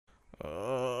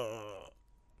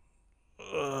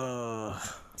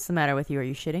What's the matter with you? Are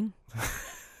you shitting?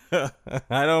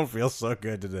 I don't feel so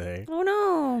good today. Oh,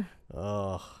 no.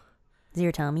 Oh, Is it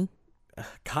your tummy?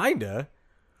 kinda.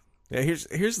 Yeah,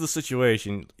 here's the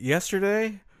situation.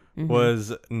 Yesterday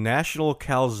was National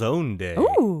Calzone Day.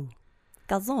 Ooh.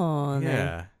 Calzone.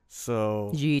 Yeah. So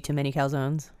Did you eat too many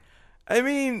calzones? I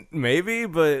mean, maybe,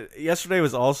 but yesterday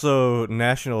was also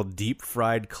National Deep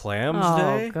Fried Clams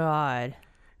Day. Oh, God.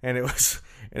 And it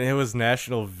was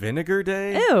National Vinegar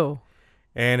Day. Ew.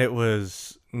 And it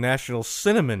was National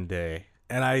Cinnamon Day.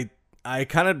 And I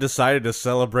kind of decided to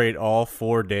celebrate all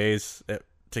 4 days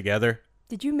together.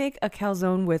 Did you make a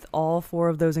calzone with all 4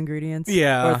 of those ingredients?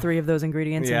 Yeah. Or 3 of those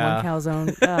ingredients in Yeah. one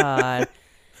calzone? God.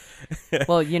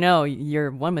 Well,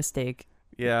 your one mistake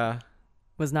Yeah.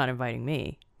 was not inviting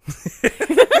me.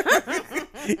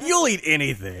 You'll eat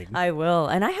anything. I will.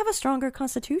 And I have a stronger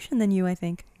constitution than you, I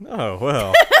think. Oh,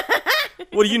 well.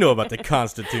 What do you know about the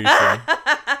Constitution?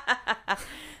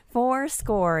 4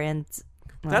 and...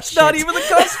 Oh, That's not even the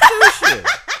Constitution.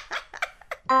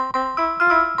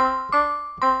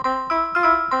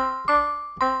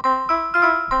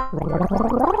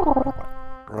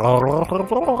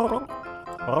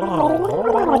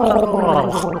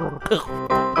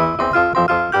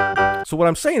 So what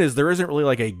I'm saying is there isn't really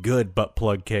like a good butt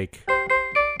plug cake.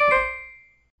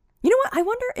 You know what? I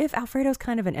wonder if Alfredo's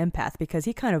kind of an empath because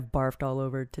he kind of barfed all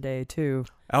over today, too.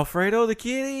 Alfredo the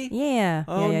kitty? Yeah.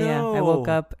 Oh, yeah. I no. woke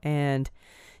up and,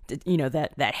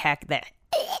 that hack,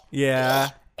 Yeah.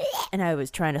 and I was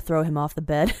trying to throw him off the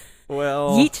bed.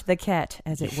 Well. Yeet the cat,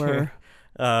 as it were.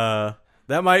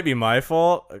 That might be my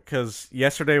fault because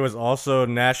yesterday was also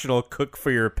National Cook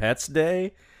for Your Pets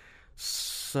Day.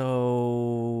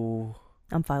 So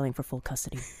I'm filing for full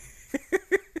custody.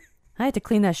 I had to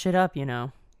clean that shit up,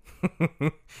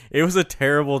 it was a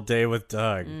terrible day with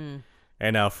Doug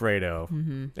and Alfredo.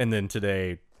 Mm-hmm. And then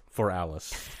today for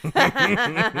Alice.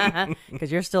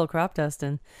 Because you're still crop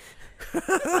dusting.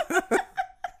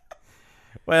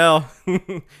 Well,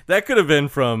 that could have been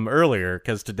from earlier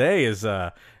because today is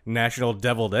National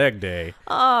Deviled Egg Day.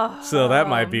 Oh, so that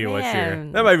might be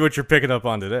man. what you're picking up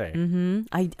on today. Mm-hmm.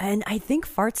 I think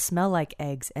farts smell like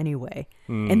eggs anyway.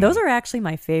 And those are actually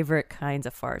my favorite kinds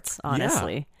of farts,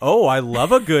 honestly. Yeah. Oh, I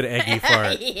love a good eggy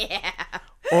fart. Yeah.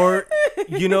 Or,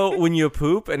 when you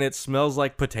poop and it smells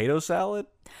like potato salad?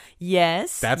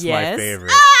 Yes. That's my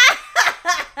favorite.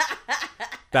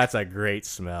 That's a great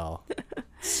smell.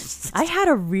 I had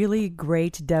a really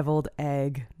great deviled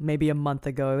egg maybe a month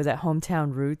ago. It was at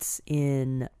Hometown Roots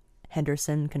in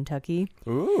Henderson, Kentucky.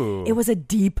 Ooh. It was a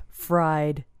deep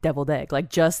fried deviled egg. Like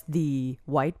just the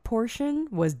white portion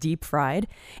was deep fried.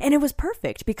 And it was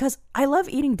perfect because I love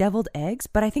eating deviled eggs,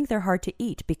 but I think they're hard to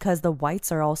eat because the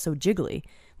whites are all so jiggly.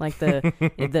 Like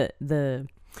the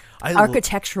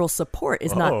architectural support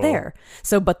is not there.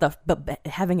 So, but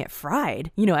having it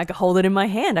fried, I could hold it in my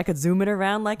hand. I could zoom it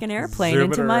around like an airplane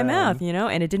into my mouth,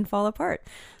 and it didn't fall apart.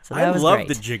 So that was love great.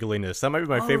 the jiggliness. That might be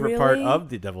my favorite really? part of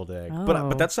the deviled egg. Oh.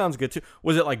 But that sounds good too.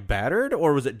 Was it like battered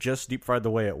or was it just deep fried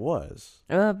the way it was?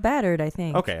 Battered, I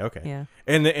think. Okay. Yeah.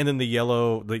 And then the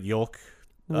yolk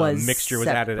mixture was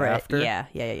added separate. after?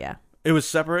 Yeah. It was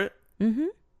separate? Mm-hmm.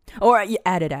 Or you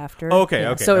added after. Okay, yeah.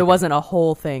 okay. So okay. it wasn't a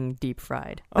whole thing deep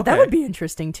fried. But that Okay. would be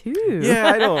interesting too. Yeah,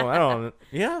 I don't.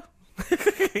 Yeah.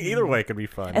 Either way could be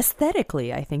fun.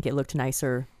 Aesthetically, I think it looked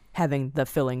nicer having the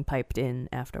filling piped in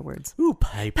afterwards. Ooh,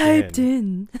 piped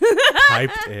in.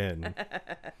 Piped in.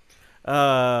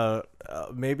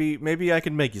 Maybe I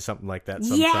can make you something like that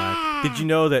sometime. Yeah! Did you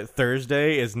know that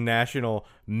Thursday is National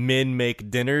Men Make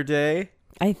Dinner Day?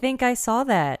 I think I saw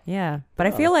that, yeah. But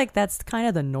I feel like that's kind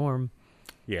of the norm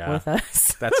with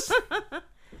us.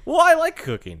 Well, I like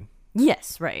cooking.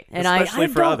 Yes, right. And Especially I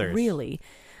for don't others. really.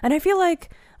 And I feel like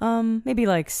maybe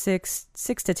like 6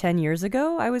 to 10 years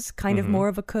ago, I was kind of more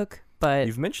of a cook. But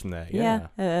You've mentioned that, yeah.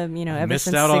 I Ever missed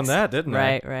since out on that, didn't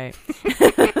I? Right.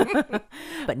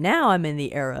 But now I'm in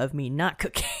the era of me not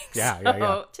cooking.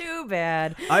 Yeah. Too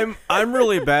bad. I'm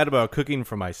really bad about cooking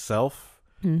for myself.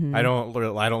 Mm-hmm. I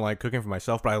don't like cooking for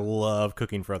myself, but I love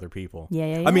cooking for other people.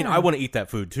 Yeah. I mean, I want to eat that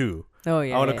food too. Oh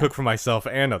yeah. I want to cook for myself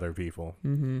and other people.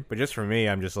 Mm-hmm. But just for me,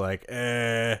 I'm just like,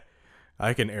 I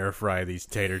can air fry these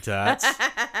tater tots.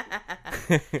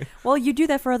 Well, you do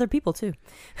that for other people too.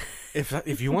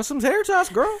 If you want some tater tots,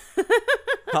 girl,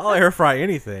 I'll air fry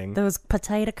anything. Those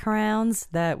potato crowns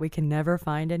that we can never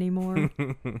find anymore.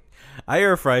 I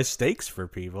air fry steaks for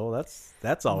people.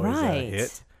 That's always a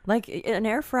hit. Like an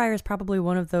air fryer is probably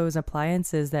one of those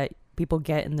appliances that people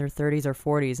get in their 30s or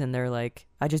 40s and they're like,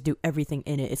 I just do everything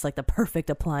in it. It's like the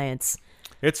perfect appliance.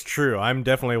 It's true. I'm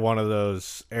definitely one of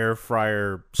those air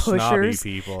fryer snobby Pushers.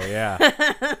 people. Yeah.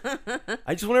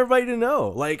 I just want everybody to know.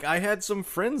 Like, I had some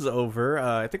friends over.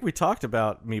 I think we talked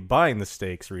about me buying the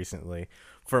steaks recently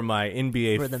for my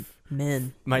NBA For the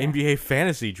men. NBA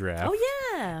fantasy draft.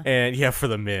 Oh, yeah. And yeah, for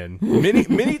the men,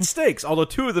 men eat steaks. Although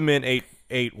 2 of the men ate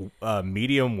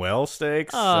medium well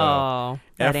steaks. Oh,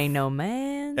 that F- ain't no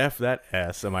man. F that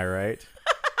S. Am I right?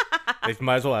 They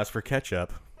might as well ask for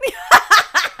ketchup.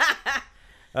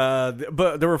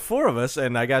 But there were 4 of us,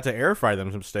 and I got to air fry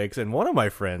them some steaks. And one of my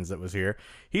friends that was here,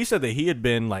 he said that he had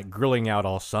been like grilling out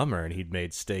all summer, and he'd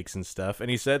made steaks and stuff. And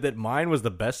he said that mine was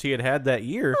the best he had had that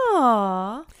year.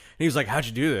 Aww. And he was like, "How'd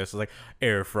you do this?" I was like,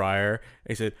 "Air fryer." And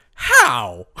he said,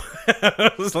 "How?"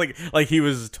 It was like he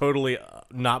was totally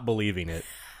not believing it.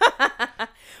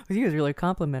 He was really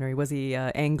complimentary. Was he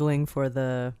angling for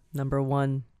the number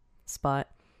 1 spot?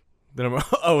 Then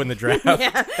in the draft.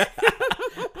 Yeah.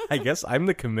 I guess I'm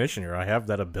the commissioner. I have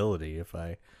that ability. If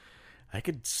I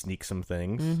could sneak some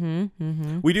things.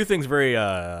 We do things very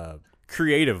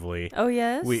creatively. Oh,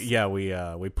 yes?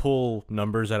 We pull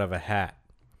numbers out of a hat.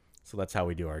 So that's how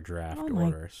we do our draft my-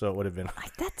 order. So it would have been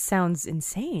That sounds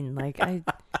insane. Like, I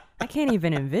can't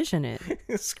even envision it.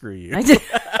 screw you. I did.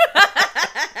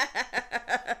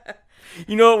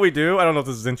 You know what we do? I don't know if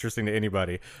this is interesting to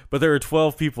anybody, but there are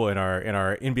 12 people in our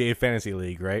NBA fantasy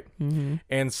league, right? Mm-hmm.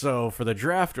 And so for the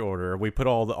draft order, we put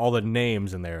all the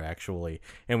names in there actually,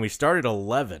 and we start at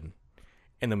 11,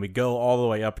 and then we go all the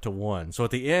way up to 1. So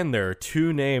at the end, there are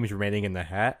 2 names remaining in the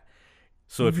hat.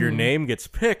 So if your name gets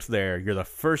picked there, you're the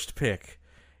first pick.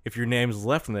 If your name's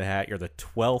left in the hat, you're the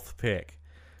 12th pick.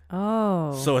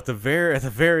 Oh. So at the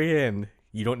very end,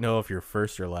 you don't know if you're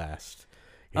first or last.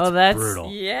 It's that's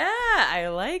brutal. Yeah, I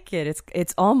like it.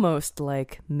 It's almost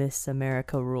like Miss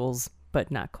America rules, but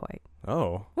not quite.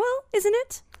 Oh. Well, isn't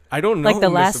it? I don't know Like the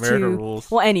Miss last America 2 rules.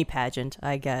 Well, any pageant,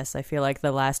 I guess. I feel like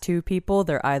the last 2 people,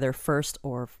 they're either first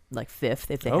or like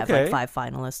 5th if they have Okay. like 5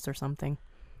 finalists or something.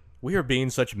 We are being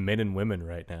such men and women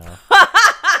right now.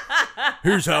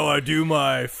 Here's how I do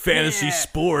my fantasy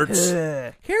sports.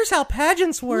 Here's how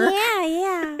pageants work.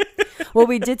 Yeah. Well,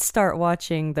 we did start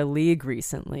watching The League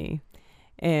recently.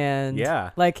 And Yeah.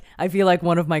 like I feel like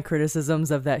one of my criticisms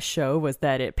of that show was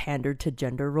that it pandered to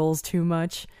gender roles too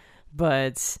much.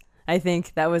 But I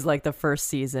think that was like the first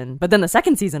season. But then the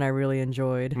second season I really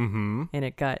enjoyed. Mm-hmm. And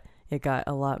it got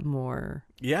a lot more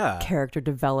Yeah. character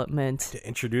development, To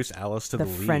introduce Alice to the the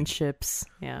league. friendships.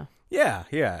 Yeah. Yeah.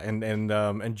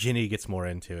 And Ginny gets more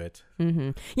into it.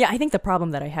 Yeah, I think the problem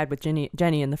that I had with Jenny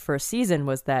in the first season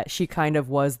was that she kind of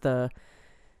was the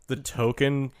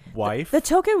token wife.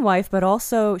 token wife, but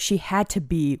also she had to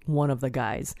be one of the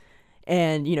guys.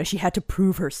 And, she had to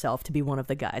prove herself to be one of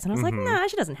the guys. And I was like, nah,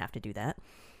 she doesn't have to do that.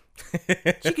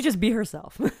 She could just be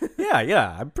herself.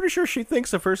 Yeah. I'm pretty sure she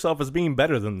thinks of herself as being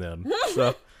better than them.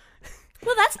 So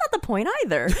Well, that's not the point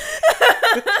either.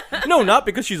 no, not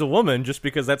because she's a woman, just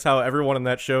because that's how everyone in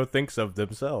that show thinks of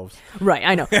themselves. Right,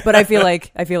 I know. But I feel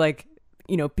like,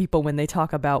 people, when they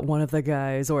talk about one of the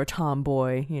guys or a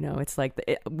tomboy, it's like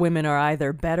women are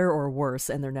either better or worse,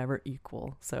 and they're never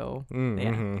equal. So,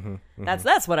 yeah.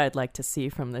 That's what I'd like to see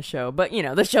from the show. But,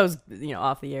 the show's,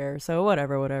 off the air, so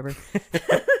whatever.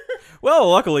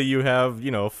 Well, luckily you have,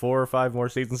 4 or 5 more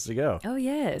seasons to go. Oh,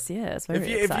 yes. Very If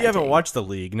you exciting. haven't watched The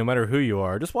League, no matter who you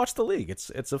are, just watch The League.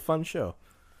 It's a fun show.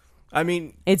 I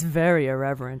mean, It's very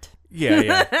irreverent.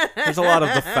 yeah. There's a lot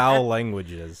of the foul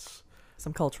languages.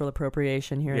 Some cultural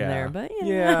appropriation here and there, but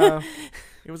yeah,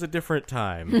 it was a different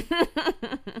time.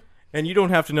 And you don't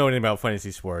have to know anything about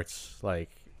fantasy sports. Like,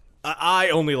 I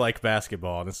only like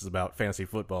basketball, and this is about fantasy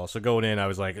football. So going in, I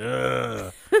was like,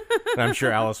 ugh. And I'm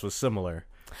sure Alice was similar.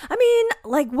 I mean,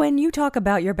 like when you talk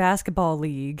about your basketball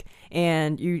league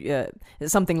and you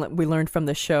something that we learned from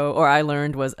the show, or I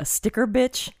learned, was a sticker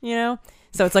bitch,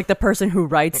 So it's like the person who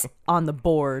writes on the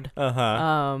board,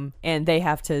 and they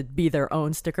have to be their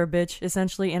own sticker bitch,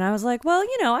 essentially. And I was like, well,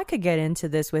 I could get into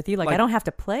this with you. Like I don't have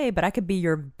to play, but I could be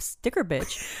your sticker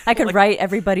bitch. I could write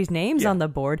everybody's names on the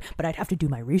board, but I'd have to do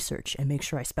my research and make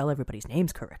sure I spell everybody's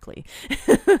names correctly.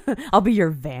 I'll be your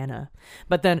Vanna.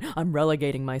 But then I'm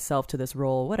relegating myself to this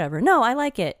role, whatever. No, I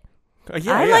like it.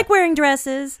 I like wearing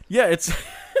dresses. Yeah, it's.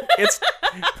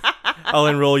 I'll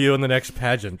enroll you in the next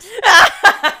pageant.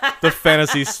 The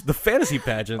fantasy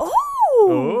pageant.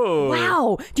 Oh,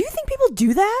 wow. Do you think people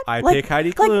do that? I pick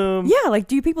Heidi Klum.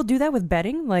 Do people do that with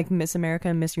betting? Like Miss America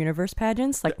and Miss Universe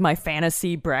pageants? Like my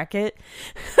fantasy bracket?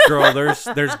 Girl,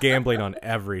 there's gambling on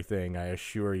everything, I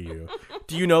assure you.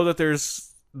 Do you know that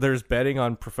there's there's betting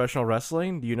on professional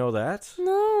wrestling. Do you know that?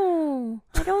 No,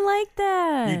 I don't like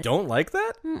that. You don't like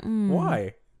that? Mm-mm.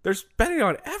 Why? There's betting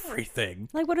on everything.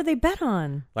 Like, what do they bet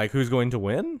on? Like who's going to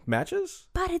win matches?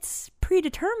 But it's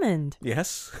predetermined.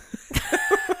 Yes.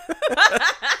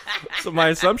 So my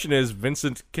assumption is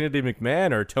Vincent Kennedy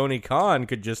McMahon or Tony Khan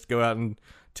could just go out and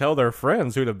tell their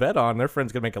friends who to bet on. Their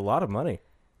friends could make a lot of money.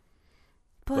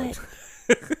 But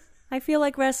I feel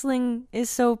like wrestling is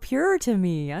so pure to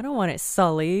me. I don't want it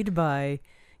sullied by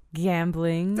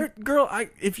gambling. Girl,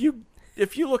 if you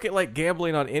look at like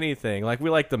gambling on anything, like we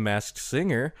like The Masked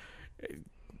Singer,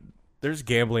 there's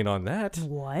gambling on that.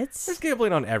 What? There's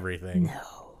gambling on everything.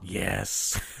 No.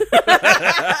 Yes.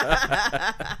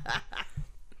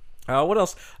 What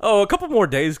else? Oh, a couple more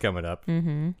days coming up.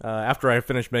 Mm-hmm. After I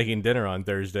finish making dinner on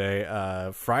Thursday,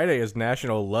 Friday is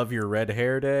National Love Your Red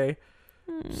Hair Day.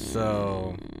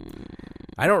 So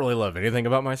I don't really love anything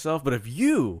about myself, but if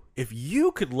you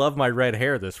could love my red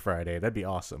hair this Friday, that'd be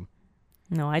awesome.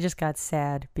 No, I just got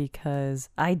sad because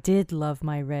I did love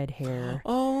my red hair.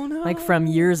 Oh no! Like from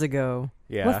years ago.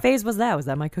 Yeah. What phase was that? Was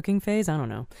that my cooking phase? I don't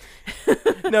know.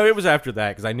 No, it was after that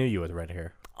because I knew you with red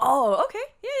hair. Oh, okay.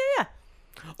 Yeah.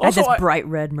 Also, I had this bright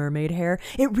red mermaid hair.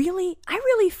 I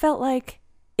really felt like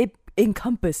it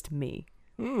encompassed me.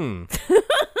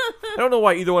 I don't know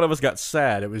why either one of us got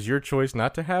sad. It was your choice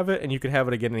not to have it, and you could have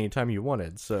it again anytime you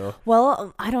wanted. So,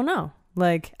 well, I don't know.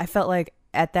 Like, I felt like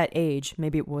at that age,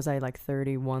 maybe it was I like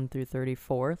 31 through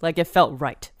 34. Like, it felt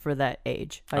right for that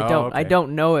age. I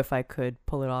don't know if I could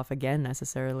pull it off again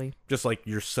necessarily. Just like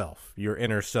yourself, your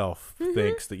inner self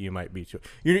thinks that you might be too.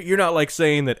 You're not like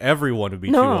saying that everyone would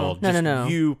be too old. No.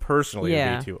 You personally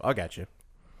Yeah. would be too. I got you.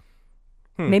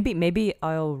 Maybe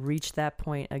I'll reach that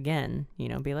point again. You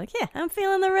know, be like, yeah, I'm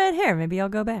feeling the red hair. Maybe I'll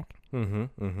go back.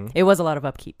 It was a lot of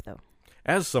upkeep though.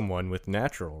 As someone with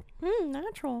natural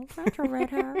Natural red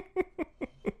hair.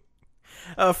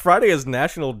 Friday is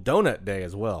National Donut Day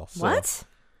as well. So What?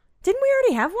 Didn't we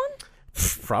already have one?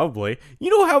 Probably. You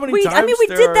know how many times we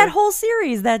there did are... that whole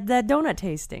series, that donut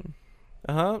tasting.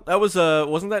 That was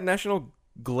wasn't that National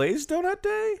Glazed Donut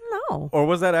Day? No. Or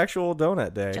was that actual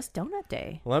Donut Day? Just donut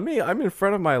day. I'm in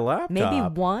front of my laptop. Maybe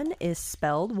one is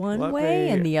spelled one Let way me-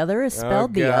 and the other is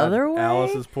spelled the God. other way.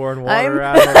 Alice is pouring water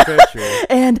out of the picture.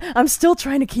 And I'm still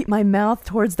trying to keep my mouth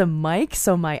towards the mic,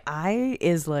 so my eye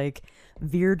is like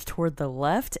veered toward the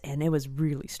left, and it was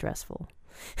really stressful.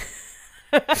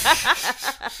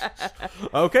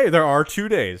 Okay, there are 2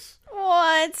 days.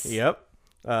 What? Yep.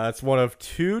 It's one of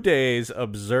 2 days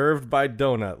observed by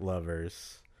donut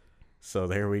lovers. So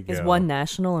there we go. Is one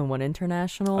national and one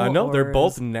international? No, they're or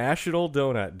both is- National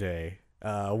Donut Day.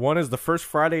 One is the first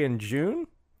Friday in June.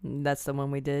 That's the one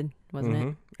we did, wasn't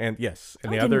it? And yes,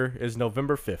 and Oh, the other is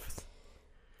November 5th.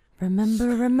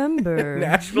 Remember.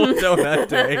 National Donut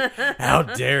Day. How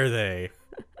dare they?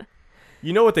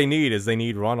 You know what they need is they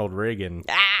need Ronald Reagan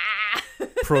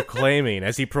proclaiming,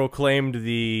 as he proclaimed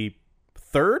the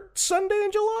third Sunday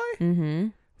in July? Mm-hmm.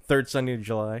 Third Sunday in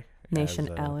July. Nation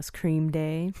Alice Cream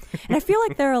Day. And I feel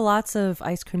like there are lots of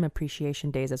ice cream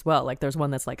appreciation days as well. Like there's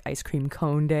one that's like ice cream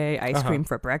cone day, ice cream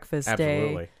for breakfast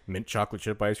Absolutely. day. Mint chocolate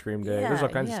chip ice cream day. Yeah, There's all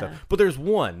kinds of yeah. stuff. But there's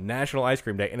one National Ice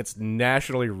Cream Day, and it's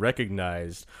nationally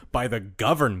recognized by the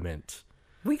government.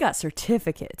 We got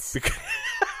certificates.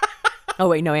 Oh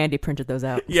wait, no, Andy printed those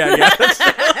out. Yeah.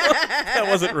 That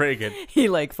wasn't Reagan. He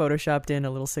like photoshopped in a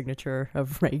little signature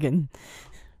of Reagan.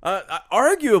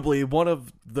 Arguably one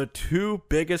of the 2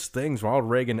 biggest things Ronald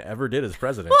Reagan ever did as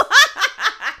president.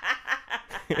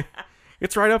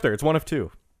 It's right up there. It's one of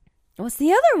 2. What's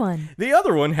the other one? The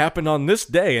other one happened on this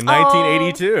day in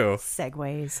 1982.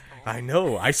 Segways. I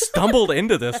know. I stumbled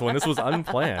into this one. This was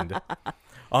unplanned.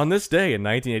 On this day in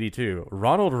 1982,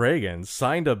 Ronald Reagan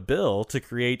signed a bill to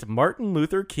create Martin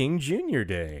Luther King Jr.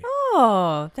 Day.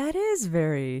 Oh, that is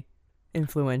very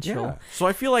influential. Yeah. So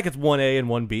I feel like it's 1A and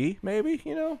 1B, maybe,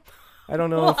 you know? I don't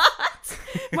know.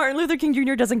 Martin Luther King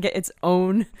Jr. doesn't get its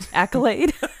own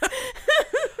accolade.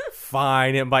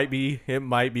 Fine, it might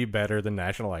be better than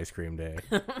National Ice Cream Day.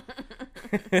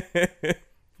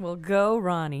 Well, go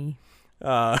Ronnie.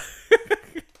 I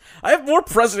have more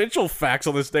presidential facts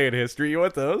on this day in history. You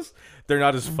want those? They're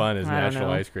not as fun as I don't National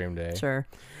know. Ice Cream Day. Sure.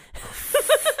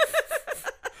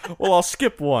 Well, I'll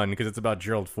skip one because it's about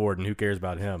Gerald Ford and who cares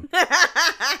about him.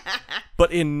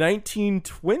 But in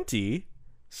 1920,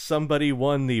 somebody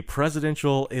won the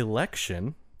presidential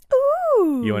election.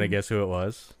 Ooh. You want to guess who it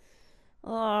was?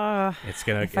 It's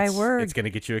gonna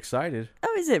get you excited.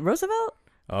 Oh, is it Roosevelt?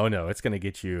 Oh no, it's gonna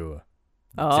get you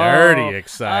dirty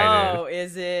excited. Oh,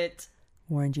 is it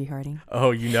Warren G. Harding? Oh,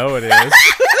 you know it is.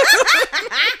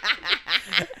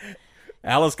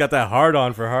 Alice got that hard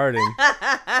on for Harding.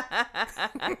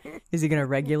 Is he gonna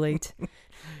regulate?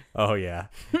 Oh, yeah.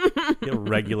 He'll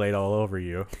regulate all over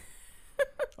you.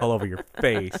 All over your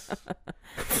face.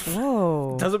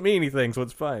 Whoa. Doesn't mean anything, so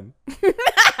it's fine.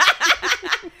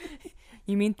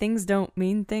 You mean things don't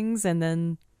mean things and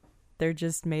then they're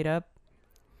just made up?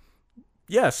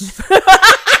 Yes.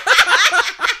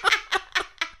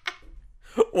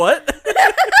 What?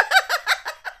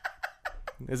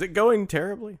 Is it going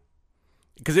terribly?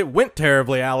 Because it went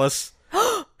terribly, Alice.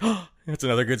 That's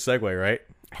another good segue, right?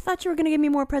 I thought you were going to give me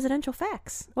more presidential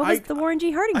facts. What was the Warren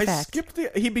G. Harding I fact? skipped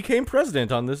he became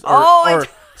president on this.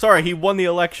 Sorry, he won the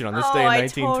election on this day in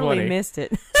 1920. I totally missed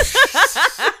it.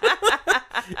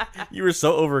 You were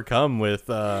so overcome with,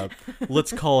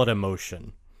 let's call it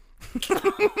emotion.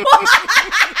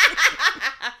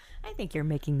 I think you're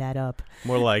making that up.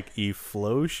 More like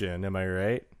eflosion, am I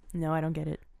right? No, I don't get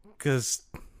it. Because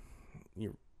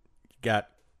you got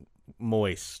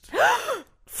moist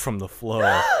from the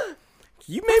flow.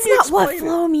 You made me That's not what explain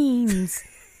flow means.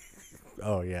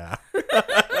 Oh, yeah.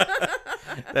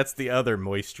 That's the other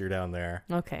moisture down there.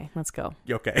 Okay, let's go.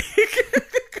 Okay.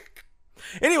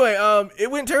 Anyway,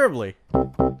 it went terribly.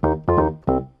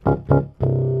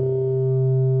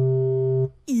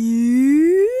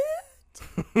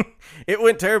 It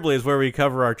went terribly is where we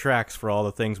cover our tracks for all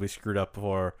the things we screwed up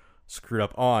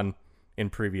on in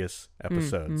previous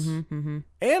episodes.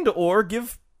 And or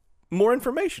give more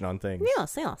information on things.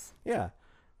 Yes. Yeah.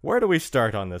 Where do we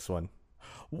start on this one?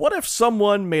 What if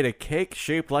someone made a cake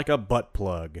shaped like a butt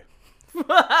plug?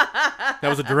 That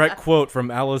was a direct quote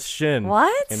from Alice Shin.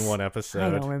 What? In one I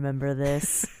episode. don't remember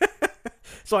this.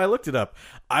 So I looked it up.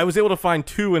 I was able to find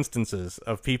 2 instances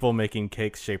of people making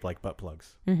cakes shaped like butt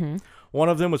plugs. Mm-hmm. One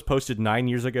of them was posted 9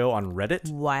 years ago on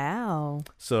Reddit. Wow.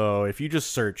 So if you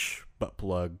just search butt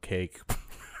plug cake,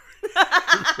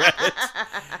 Reddit,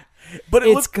 but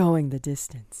It's going the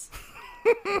distance.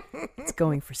 It's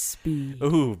going for speed.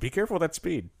 Ooh, be careful with that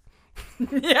speed. You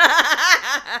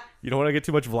don't want to get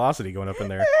too much velocity going up in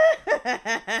there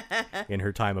in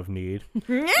her time of need.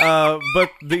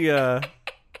 But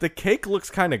the cake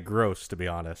looks kind of gross, to be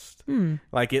honest.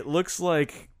 Like it looks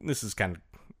like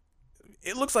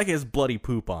it looks like it has bloody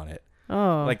poop on it.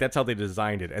 Oh. Like that's how they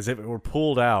designed it, as if it were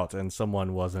pulled out and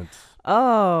someone wasn't.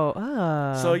 Oh.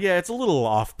 So yeah, it's a little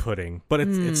off-putting, but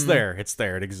it's there. It's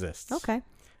there. It exists. Okay.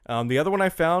 The other one I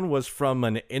found was from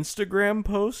an Instagram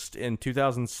post in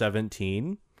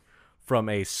 2017 from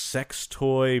a sex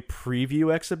toy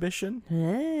preview exhibition.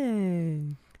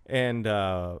 Hey. And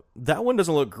that one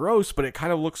doesn't look gross, but it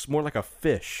kind of looks more like a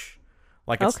fish.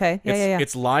 Like it's, Okay. Yeah.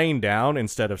 it's lying down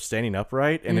instead of standing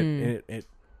upright, and it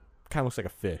kind of looks like a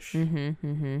fish.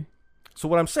 So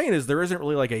what I'm saying is there isn't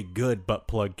really like a good butt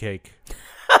plug cake.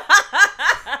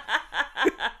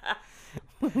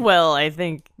 Well, I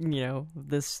think,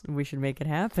 we should make it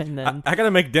happen then. I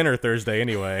gotta make dinner Thursday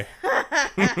anyway.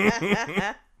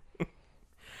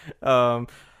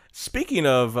 Speaking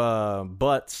of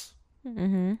butts,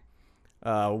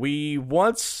 we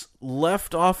once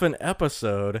left off an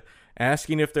episode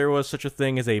asking if there was such a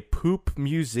thing as a poop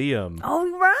museum. Oh,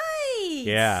 right.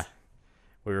 Yeah.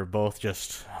 We were both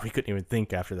we couldn't even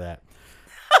think after that.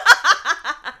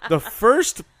 The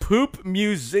first poop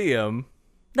museum.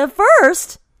 The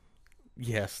first?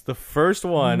 Yes, the first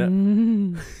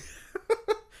one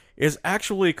is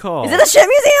actually called... Is it a shit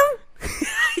museum?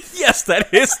 Yes,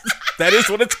 that is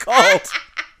what it's called.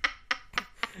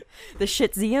 The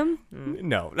Shitseum?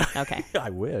 No. Okay. I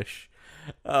wish.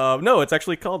 No, it's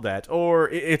actually called that. Or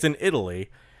it's in Italy.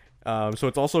 So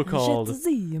it's also called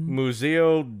Shitseum.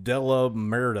 Museo della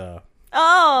Merda.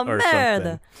 Oh, Or merda.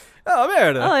 something. Oh,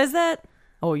 merda. Oh, is that?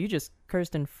 Oh, you just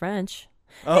cursed in French.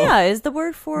 Oh. Yeah, is the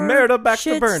word for Merda back to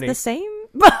shits Bernie. the same?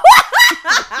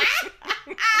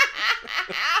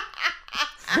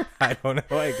 I don't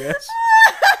know, I guess.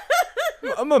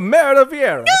 I'm a Merda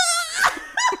Vieira.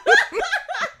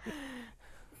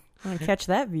 I want to catch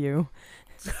that view.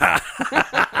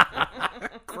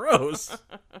 Gross.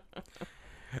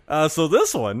 So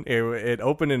this one, it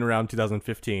opened in around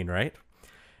 2015, right?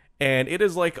 And it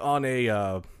is like on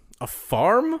a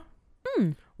farm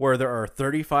where there are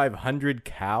 3,500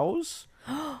 cows.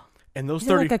 And those Is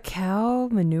it like a cow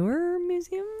manure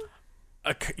museum?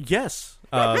 Yes.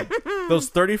 Those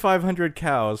 3,500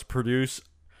 cows produce,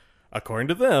 according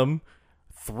to them,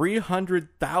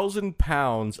 300,000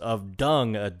 pounds of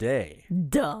dung a day.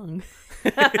 Dung.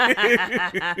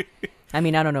 I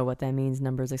mean, I don't know what that means.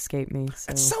 Numbers escape me.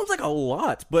 So. It sounds like a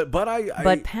lot, but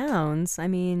But pounds, I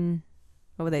mean,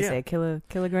 What would they Yeah. say?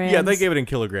 Kilograms? Yeah, they gave it in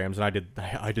kilograms, and I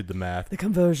did the math. the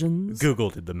conversions. Google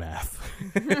did the math.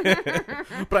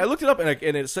 But I looked it up, and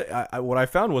it said what I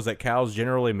found was that cows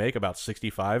generally make about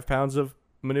 65 pounds of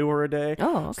manure a day.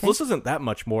 Oh, okay. So this isn't that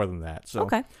much more than that. So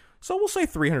Okay. So we'll say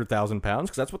 300,000 pounds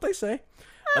because that's what they say.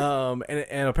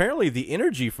 And apparently the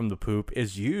energy from the poop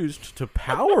is used to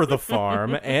power the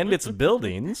farm and its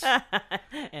buildings.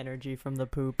 Energy from the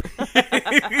poop.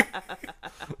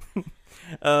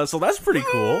 So that's pretty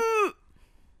cool.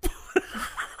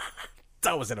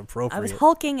 That was inappropriate. I was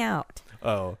hulking out.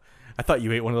 Oh, I thought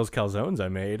you ate one of those calzones I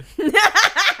made.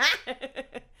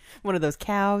 One of those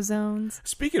cow zones.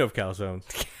 Speaking of calzones,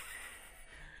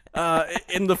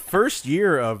 in the first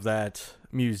year of that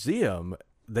museum,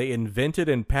 they invented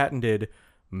and patented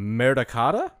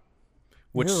merdicata,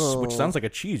 which Ew. sounds like a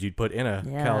cheese you'd put in a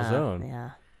calzone.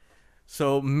 Yeah.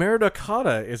 So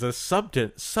merdicata is a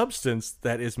substance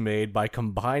that is made by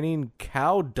combining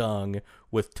cow dung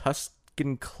with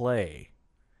Tuscan clay.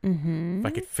 Mm-hmm. If I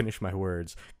could finish my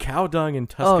words. Cow dung and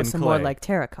Tuscan some clay. more like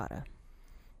terracotta.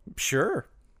 Sure.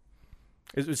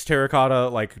 Is terracotta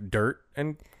like dirt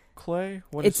and clay?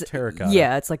 What is terracotta?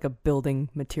 Yeah, it's like a building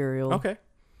material. Okay.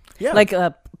 Yeah. Like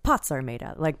pots are made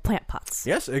out, like plant pots.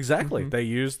 Yes, exactly. They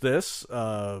use this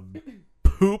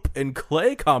poop and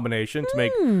clay combination to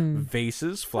make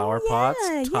vases, flower pots,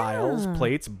 tiles,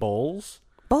 plates, bowls.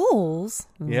 Bowls?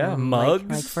 Yeah, mugs.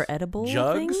 Like for edible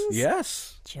jugs. things?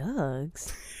 Yes.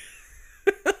 Jugs.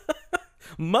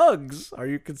 Mugs. Are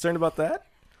you concerned about that?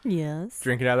 Yes.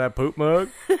 Drinking out of that poop mug?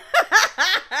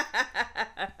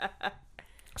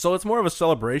 So it's more of a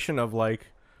celebration of like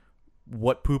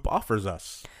what poop offers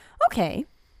us. Okay.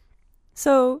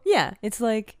 So yeah, it's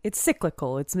like it's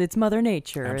cyclical. It's Mother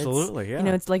Nature. Absolutely, it's, yeah. You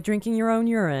know, it's like drinking your own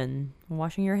urine, and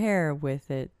washing your hair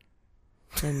with it,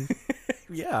 and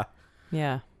Yeah.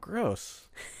 yeah. Gross.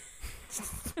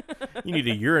 You need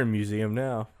a urine museum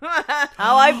now. Oh,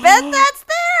 I bet that's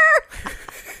there.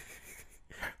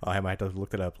 I might have to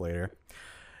look it up later.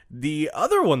 The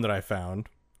other one that I found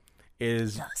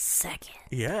is The second.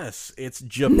 yes, it's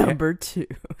Japan. Number 2.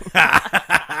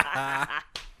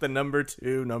 The number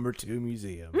two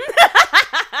museum.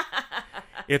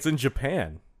 It's in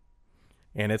Japan,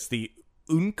 and it's the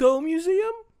Unko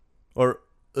Museum, or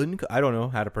Unko. I don't know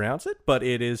how to pronounce it, but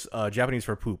it is Japanese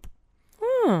for poop.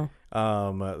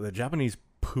 The Japanese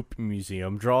Poop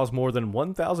Museum draws more than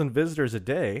 1,000 visitors a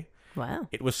day. Wow.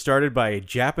 It was started by a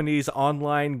Japanese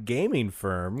online gaming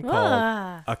firm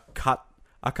called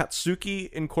Akatsuki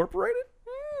Incorporated.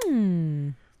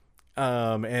 And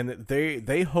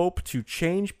they hope to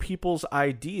change people's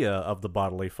idea of the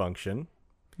bodily function.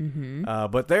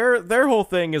 But their whole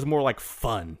thing is more like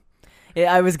fun.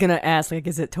 Yeah, I was gonna ask, like,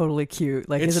 is it totally cute?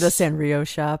 Like, is it a Sanrio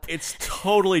shop? It's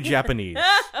totally Japanese.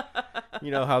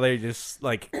 You know how they just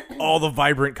like all the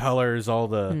vibrant colors, all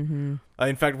the.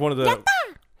 In fact, one of the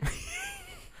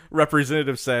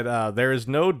representatives said, "There is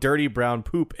no dirty brown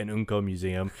poop in Unko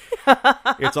Museum.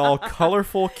 It's all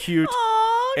colorful, cute,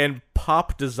 and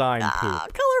pop design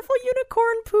poop." Colorful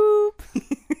unicorn poop.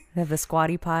 They have the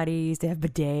squatty potties. They have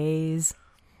bidets.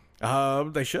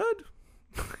 They should.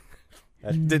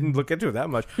 I didn't look into it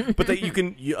that much, but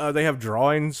they have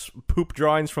drawings, poop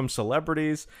drawings from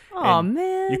celebrities. Oh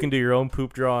man! You can do your own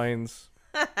poop drawings,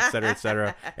 etc.,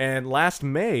 etc. And last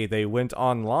May they went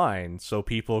online so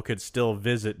people could still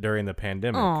visit during the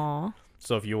pandemic. Aw.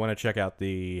 So if you want to check out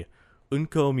the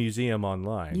Unko Museum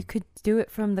online, You could do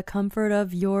it from the comfort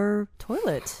of your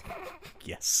toilet.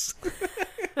 yes,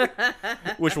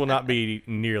 which will not be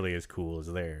nearly as cool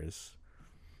as theirs.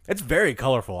 It's very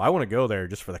colorful. I want to go there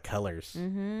just for the colors. Do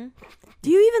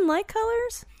you even like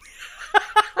colors?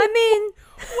 I mean,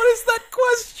 What is that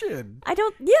question? I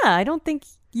don't think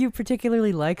you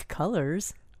particularly like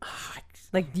colors.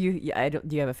 Like, do you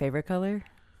have a favorite color?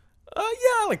 Yeah,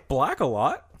 I like black a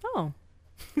lot. Oh,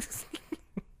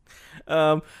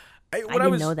 I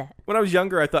didn't know that. When I was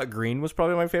younger, I thought green was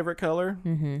probably my favorite color.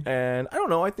 And I don't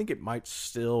know. I think it might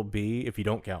still be if you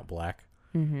don't count black.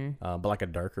 But like a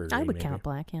darker green, I would maybe. count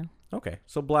black, yeah. Okay,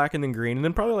 so black and then green, and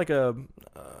then probably like a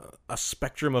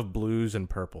spectrum of blues and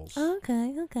purples.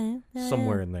 Okay. Yeah,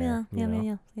 Somewhere in there, Yeah, you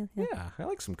know? yeah. Yeah, I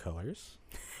like some colors.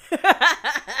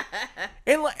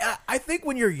 And like, I think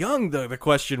when you're young, the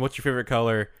question, "What's your favorite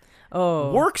color?"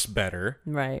 Oh, works better.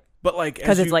 right. But like,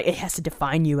 Because it's like it has to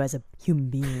define you as a human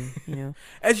being, you know.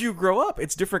 as you grow up,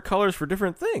 it's different colors for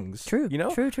different things. True. You know.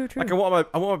 True. Like I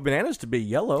want my bananas to be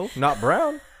yellow, not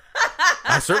brown.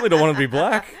 I certainly don't want them to be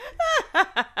black.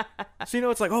 So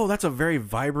it's like, oh, that's a very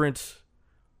vibrant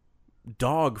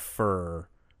dog fur.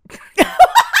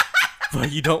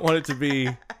 But you don't want it to be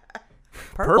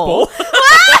purple.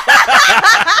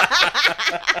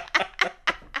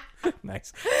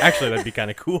 Nice. Actually, that'd be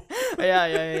kind of cool.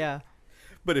 Yeah.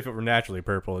 But if it were naturally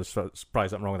purple, there's probably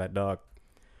something wrong with that dog.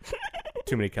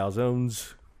 Too many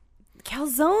calzones.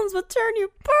 Calzones would turn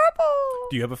you purple.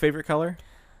 Do you have a favorite color?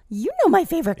 You know my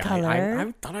favorite color.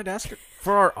 I thought I'd ask it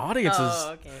for our audiences.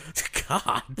 Oh, okay.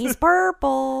 God. He's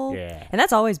purple. Yeah. And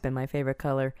that's always been my favorite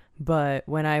color. But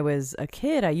when I was a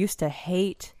kid, I used to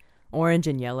hate orange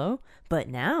and yellow. But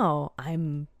now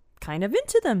I'm kind of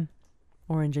into them.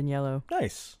 Orange and yellow.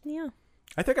 Nice. Yeah.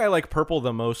 I think I like purple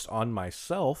the most on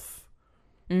myself.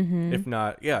 Mm-hmm. If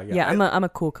not, yeah. Yeah, I'm a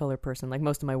cool color person. Like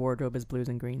most of my wardrobe is blues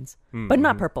and greens. Mm-hmm. But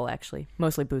not purple, actually.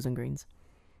 Mostly blues and greens.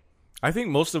 I think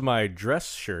most of my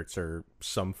dress shirts are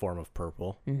some form of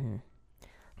purple. Mm-hmm.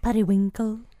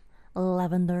 Periwinkle,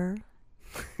 lavender.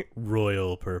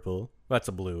 Royal purple. That's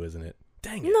a blue, isn't it?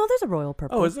 Dang it. No, there's a royal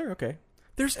purple. Oh, is there? Okay.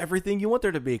 There's everything you want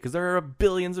there to be because there are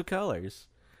billions of colors.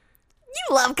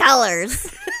 You love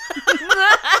colors.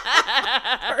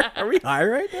 Are we high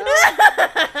right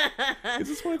now? Is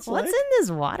this what it's like? What's in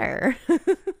this water?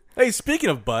 Hey, speaking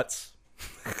of butts,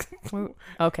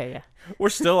 Okay, yeah. we're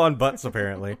still on butts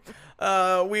apparently.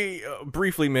 We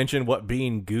briefly mentioned what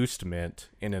being goosed meant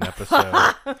in an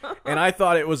episode. And I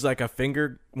thought it was like a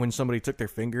finger when somebody took their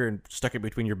finger and stuck it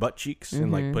between your butt cheeks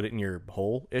and like put it in your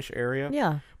hole-ish area.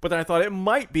 Yeah. But then I thought it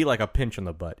might be like a pinch on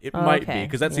the butt. It might be okay,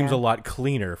 because that seems yeah. a lot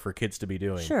cleaner for kids to be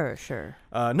doing. Sure.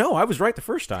 No, I was right the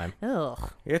first time.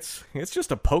 Ugh. It's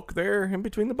just a poke there in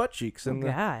between the butt cheeks. And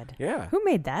God. yeah. Who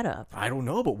made that up? I don't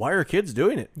know, but why are kids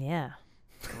doing it? Yeah.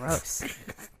 Gross.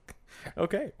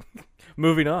 Okay,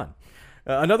 moving on.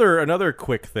 Another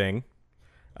quick thing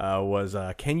was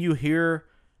can you hear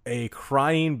a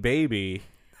crying baby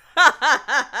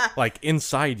like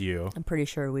inside you? I'm pretty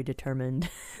sure we determined.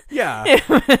 Yeah.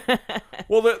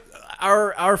 Well,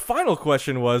 our final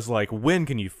question was like, when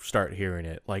can you start hearing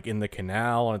it? Like in the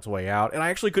canal on its way out? And I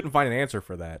actually couldn't find an answer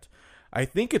for that. I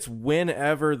think it's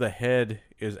whenever the head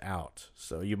is out.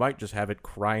 So you might just have it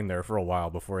crying there for a while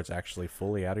before it's actually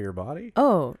fully out of your body.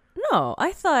 Oh, no.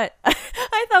 I thought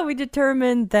we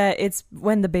determined that it's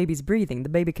when the baby's breathing. The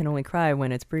baby can only cry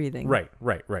when it's breathing. Right.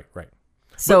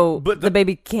 So But the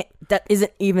baby that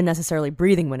isn't even necessarily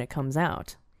breathing when it comes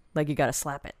out. Like you got to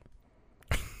slap it.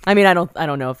 I mean, I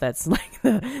don't know if that's like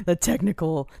the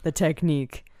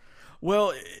technique.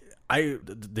 Well,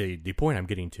 the point I'm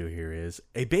getting to here is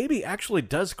a baby actually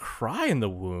does cry in the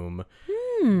womb.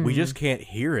 We just can't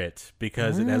hear it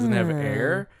because it doesn't have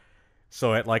air.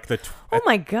 So at like Oh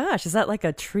my gosh, is that like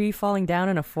a tree falling down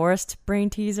in a forest brain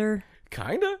teaser?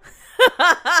 kinda.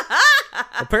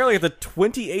 Apparently at the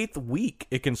 28th week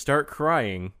it can start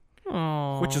crying,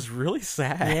 which is really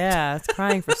sad. Yeah, it's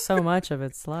crying for so much of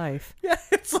its life. Yeah,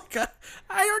 it's like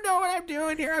I don't know what I'm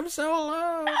doing here. I'm so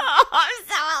alone. Oh, I'm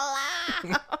so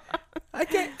alone. I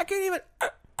can't even.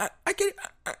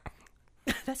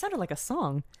 That sounded like a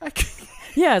song. I can't.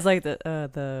 Yeah, it's like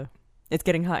the it's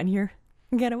getting hot in here.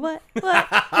 Get it what? What?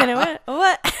 Get it what?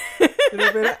 What?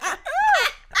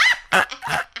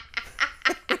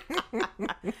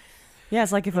 Yeah,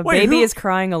 it's like if a Wait, baby who- is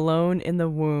crying alone in the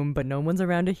womb, but no one's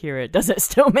around to hear it. Does it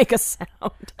still make a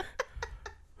sound?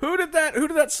 Who did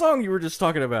that song you were just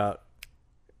talking about?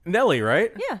 Nelly,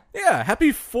 right? Yeah. Yeah.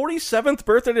 Happy 47th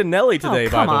birthday to Nelly today,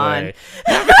 by come the on. way.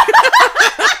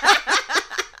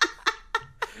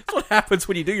 That's what happens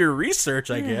when you do your research,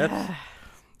 I guess.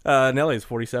 Nelly's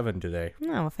 47 today.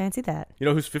 No, well, fancy that. You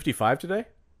know who's 55 today?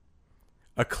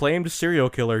 Acclaimed serial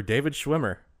killer David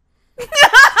Schwimmer.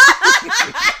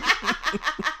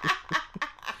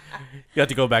 You have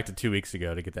to go back to 2 weeks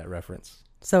ago to get that reference.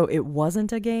 So it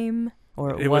wasn't a game,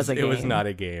 or it was a game? It was not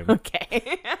a game.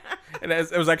 Okay. And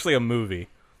it was actually a movie.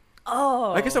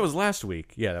 Oh. I guess that was last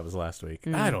week. Yeah, that was last week.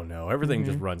 I don't know. Everything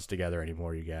just runs together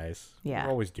anymore, you guys. Yeah.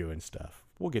 We're always doing stuff.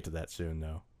 We'll get to that soon,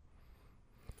 though.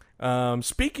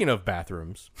 Speaking of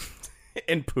bathrooms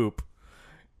and poop,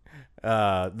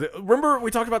 remember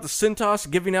we talked about the Cintas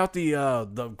giving out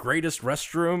the greatest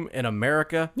restroom in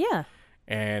America? Yeah.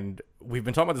 And we've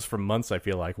been talking about this for months, I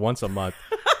feel like, once a month.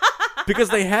 Because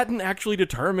they hadn't actually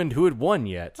determined who had won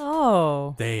yet.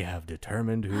 Oh. They have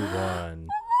determined who won.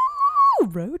 Ooh,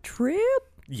 road trip.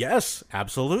 Yes,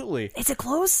 absolutely. Is it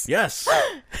close? Yes.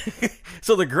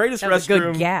 So the greatest That was a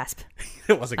restroom. good gasp.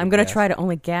 It was a good I'm going to gasp. try to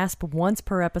only gasp once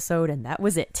per episode, and that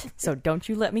was it. So don't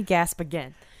you let me gasp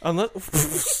again. Unless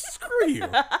screw you.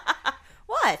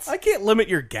 What? I can't limit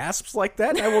your gasps like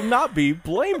that. I will not be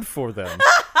blamed for them.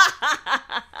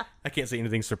 I can't say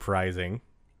anything surprising.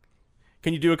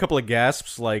 Can you do a couple of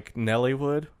gasps like Nelly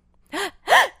would?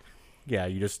 Yeah,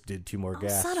 you just did 2 more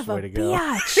gasps. Son of Way a to go.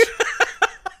 biatch.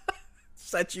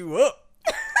 Set you up.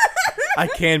 I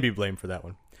can be blamed for that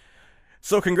one.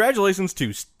 So congratulations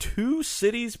to Two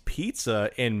Cities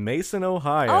Pizza in Mason,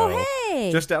 Ohio. Oh,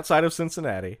 hey! Just outside of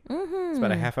Cincinnati. Mm-hmm. It's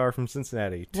about a half hour from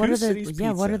Cincinnati. Two Cities Pizza.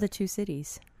 Yeah, what are the two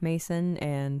cities? Mason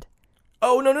and...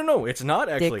 Oh, no. It's not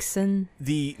actually. Dixon?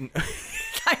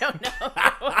 I don't know.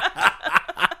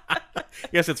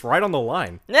 Yes, it's right on the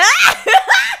line.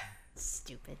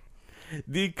 Stupid.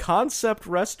 The Concept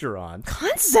Restaurant.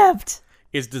 Concept?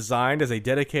 Is designed as a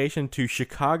dedication to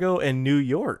Chicago and New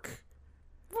York.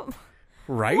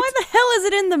 Right? Why the hell is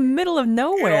it in the middle of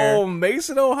nowhere? Oh,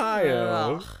 Mason,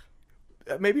 Ohio.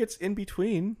 Maybe it's in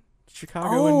between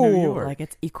Chicago and New York. Like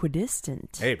it's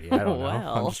equidistant. Maybe, I don't know.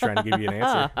 I'm just trying to give you an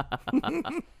answer.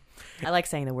 I like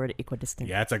saying the word equidistant.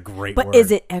 Yeah, it's a great word. But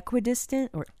is it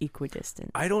equidistant or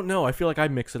equidistant? I don't know. I feel like I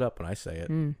mix it up when I say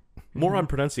it. More on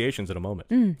pronunciations in a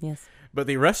moment. Yes. But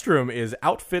the restroom is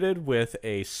outfitted with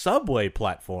a subway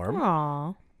platform.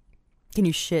 Aww. Can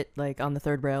you shit like on the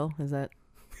third rail? Is that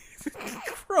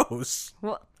gross?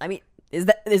 Well, I mean, is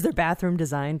their bathroom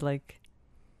designed like?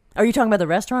 Are you talking about the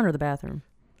restaurant or the bathroom?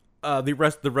 The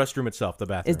restroom itself, the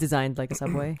bathroom, is designed like a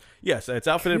subway. Yes, it's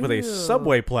outfitted with a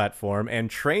subway platform and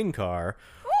train car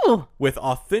with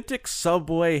authentic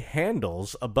subway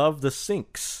handles above the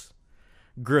sinks,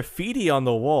 graffiti on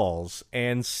the walls,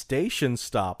 and station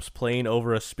stops playing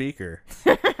over a speaker.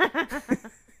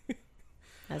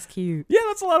 That's cute. Yeah,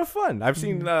 that's a lot of fun. I've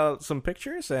seen some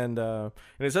pictures, and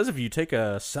it says if you take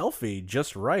a selfie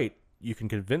just right, you can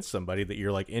convince somebody that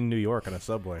you're like in New York on a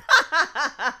subway.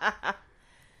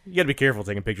 You got to be careful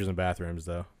taking pictures in bathrooms,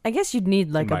 though. I guess you'd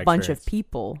need like a bunch of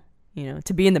people,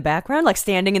 to be in the background, like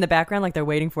standing in the background, like they're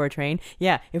waiting for a train.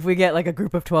 Yeah, if we get like a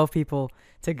group of 12 people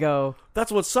to go.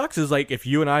 That's what sucks is like if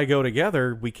you and I go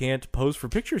together, we can't pose for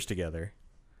pictures together.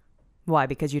 Why?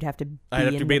 Because you'd have to be I'd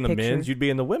have to be in the picture. men's, you'd be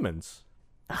in the women's.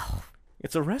 Oh.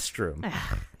 It's a restroom.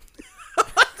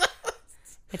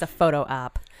 It's a photo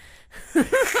op.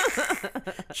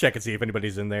 Check and see if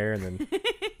anybody's in there, and then...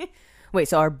 Wait,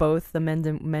 so are both the men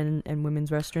and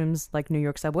women's restrooms like New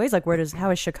York subways? Like, how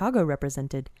is Chicago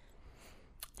represented?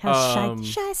 How's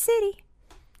Shy City?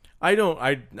 I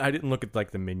didn't look at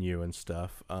like the menu and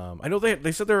stuff. I know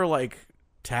they said there were like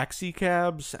taxi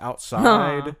cabs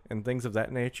outside and things of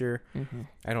that nature. Mm-hmm.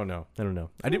 I don't know.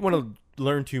 I didn't want to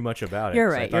learn too much about it. You're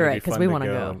right, because we want to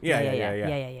go. Yeah.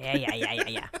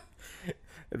 Yeah.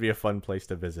 It'd be a fun place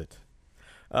to visit.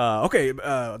 Okay,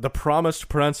 the promised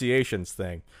pronunciations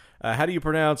thing. How do you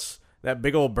pronounce that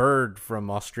big old bird from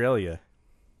Australia?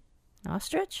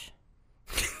 Ostrich?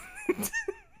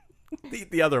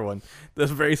 the other one. The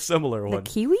very similar one. The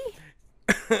kiwi?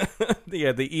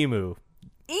 Yeah, the emu.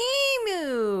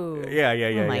 Emu! Yeah.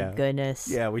 Oh my goodness.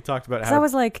 Yeah, we talked about how I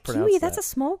was like, kiwi, that. That's a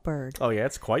small bird. Oh yeah,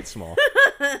 it's quite small.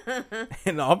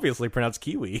 And obviously pronounced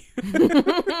kiwi.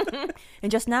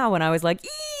 And just now when I was like,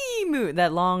 emu,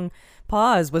 that long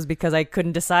pause was because I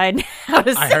couldn't decide how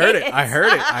to say it. I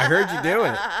heard you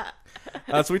doing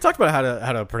it. So we talked about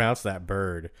how to pronounce that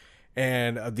bird.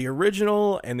 And the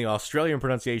original and the Australian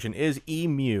pronunciation is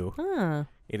emu. Huh.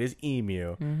 It is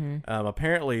emu. Mm-hmm.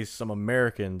 Apparently, some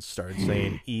Americans started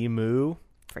saying emu.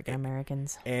 Freaking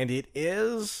Americans. And it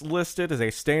is listed as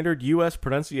a standard U.S.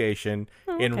 pronunciation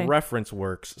in reference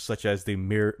works such as the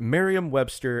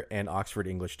Merriam-Webster and Oxford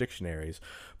English dictionaries.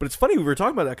 But it's funny, we were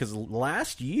talking about that because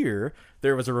last year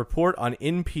there was a report on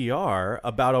NPR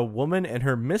about a woman and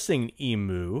her missing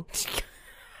emu,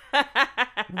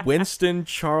 Winston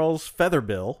Charles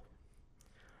Featherbill.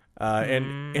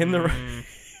 And in the...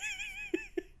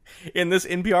 In this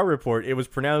NPR report, it was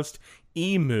pronounced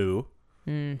emu,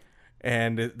 and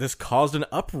this caused an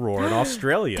uproar in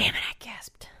Australia. Damn it, I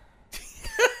gasped.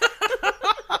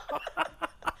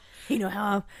 You know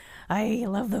how I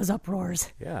love those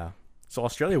uproars. Yeah. So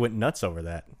Australia went nuts over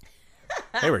that.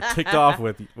 They were ticked off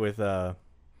with NPR.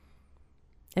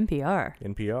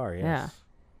 NPR, yes.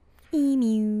 Yeah.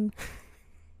 Emu.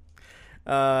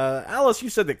 Alice, you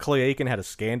said that Clay Aiken had a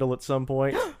scandal at some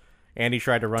point. And he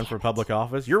tried to run for public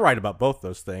office. You're right about both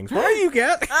those things. What are you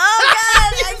get? Oh,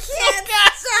 God, I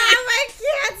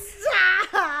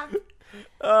can't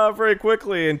stop. Very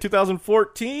quickly, in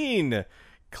 2014,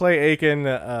 Clay Aiken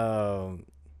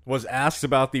was asked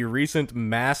about the recent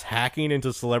mass hacking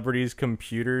into celebrities'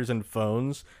 computers and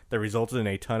phones that resulted in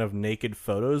a ton of naked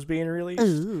photos being released.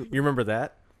 Ooh. You remember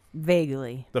that?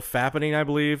 Vaguely. The fappening, I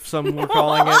believe some were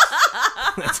calling it.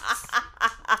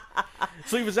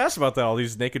 So he was asked about that, all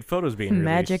these naked photos being released.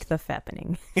 Magic the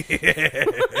fappening.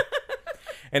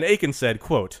 And Aiken said,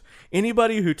 quote,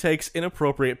 "Anybody who takes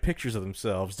inappropriate pictures of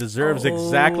themselves deserves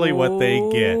exactly what they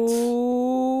get."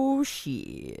 Oh,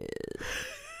 shit.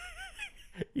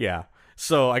 Yeah.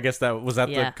 So I guess that was Yeah.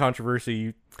 the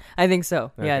controversy. I think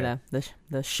so. Okay. Yeah,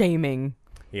 the shaming.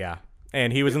 Yeah.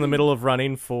 And he was in the middle of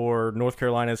running for North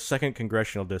Carolina's 2nd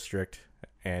congressional district,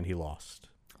 and he lost.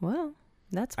 Well,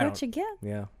 that's I what don't- you get.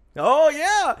 Yeah. Oh,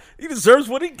 yeah. He deserves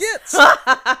what he gets.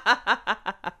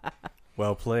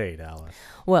 Well played, Alice.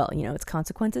 Well, it's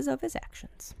consequences of his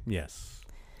actions. Yes.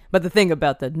 But the thing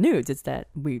about the nudes is that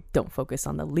we don't focus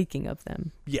on the leaking of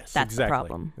them. Yes, That's the exactly.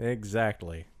 problem.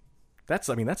 Exactly. That's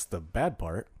the bad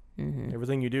part. Mm-hmm.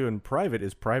 Everything you do in private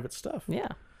is private stuff. Yeah.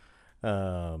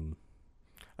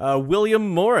 William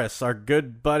Morris, our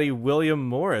good buddy William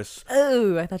Morris.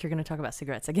 Oh, I thought you were going to talk about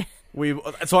cigarettes again.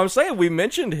 So I'm saying we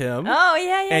mentioned him. Oh,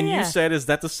 yeah, And you said, is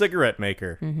that the cigarette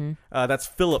maker? Mm-hmm. That's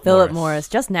Philip Philip Morris. Morris.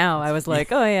 Just now, I was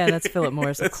like, oh, yeah, that's Philip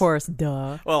Morris. Of course,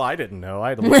 duh. Well, I didn't know. I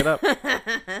had to look it up.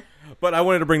 But I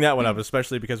wanted to bring that one up,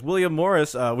 especially because William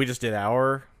Morris, we just did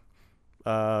our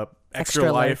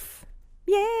Extra Life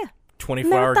Yeah.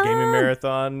 24-hour Marathon. gaming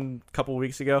marathon a couple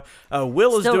weeks ago.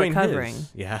 Will is Still doing recovering.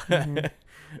 his. Yeah.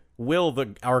 Will,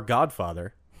 our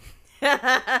godfather.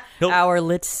 Our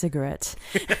lit cigarette.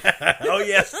 Oh,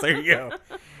 yes. There you go.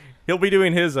 He'll be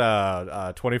doing his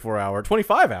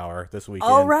 25-hour this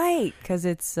weekend. Oh, right. Because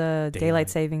it's daylight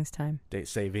savings time. Date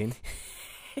saving.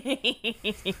 I'm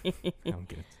going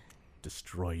to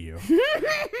destroy you.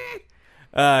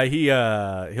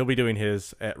 He'll be doing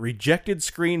his at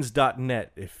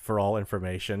rejectedscreens.net for all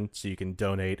information, so you can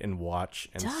donate and watch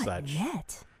and such.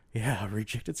 .net. Yeah,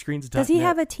 rejectedscreens.net. Does he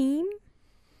have a team?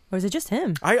 Or is it just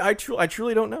him? I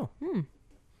truly don't know.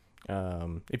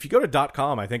 If you go to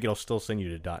 .com, I think it'll still send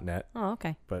you to .net. Oh,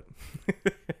 okay. But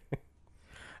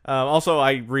also,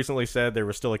 I recently said there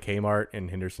was still a Kmart in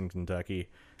Henderson, Kentucky.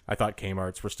 I thought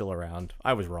Kmarts were still around.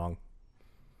 I was wrong.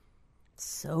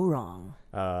 So wrong.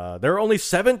 There are only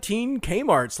 17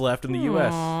 Kmarts left in the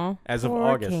U.S. as of Poor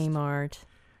August. Kmart.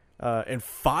 And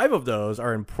 5 of those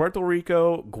are in Puerto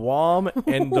Rico, Guam,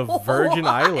 and the Virgin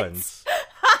Islands.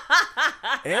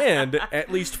 And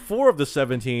at least 4 of the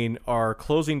 17 are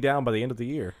closing down by the end of the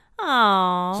year.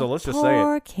 Aww. So let's just say it.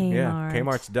 Poor Kmart. Yeah,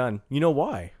 Kmart's done. You know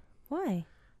why? Why?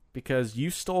 Because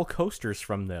you stole coasters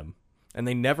from them, and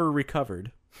they never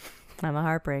recovered. I'm a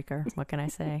heartbreaker. What can I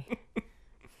say?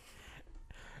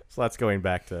 So that's going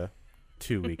back to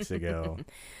 2 weeks ago.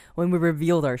 When we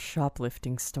revealed our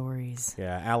shoplifting stories.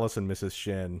 Yeah, Alice and Mrs.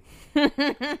 Shin.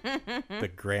 The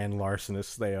grand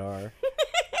larcenists they are.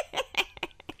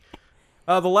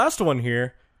 The last one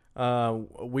here,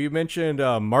 we mentioned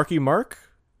Marky Mark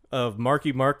of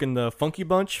Marky Mark and the Funky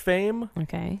Bunch fame,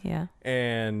 Okay, yeah.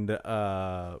 and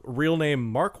real name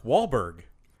Mark Wahlberg,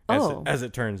 as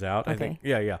it turns out. I Okay. think.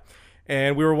 Yeah.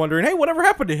 And we were wondering, hey, whatever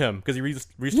happened to him? Because he released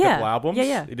a couple albums.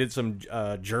 Yeah. He did some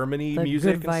Germany The music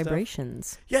good and stuff.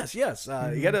 vibrations. Yes. He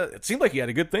had it seemed like he had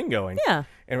a good thing going. Yeah.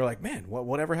 And we're like, man,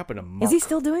 whatever happened to Mark? Is he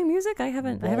still doing music? I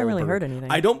haven't really Wahlberg? heard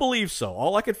anything. I don't believe so.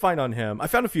 All I could find on him, I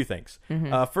found a few things.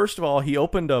 First of all, he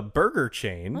opened a burger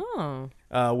chain Oh.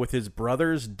 with his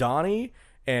brothers Donnie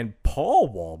and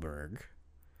Paul Wahlberg.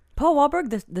 Paul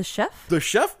Wahlberg, the chef? The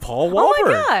chef Paul Wahlberg. Oh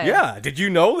my God. Yeah. Did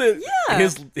you know that Yeah.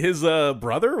 his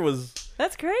brother was?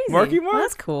 That's crazy. Marky Mark? Well,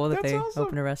 that's cool that That's they awesome.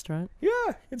 opened a restaurant. Yeah,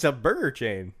 it's a burger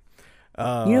chain. You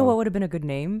know what would have been a good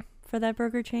name for that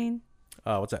burger chain?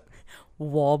 What's that?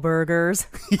 Wahlburgers.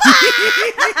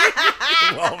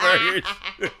 Wahlburgers.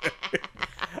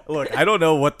 Look, I don't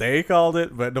know what they called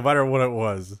it, but no matter what it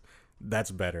was,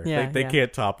 that's better. Yeah, they yeah.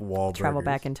 can't top Wahlburgers. Travel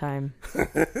back in time.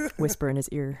 Whisper in his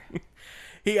ear.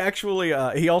 He actually,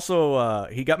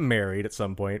 he got married at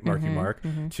some point, Marky Mark,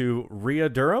 to Rhea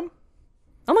Durham.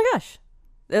 Oh my gosh.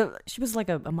 She was like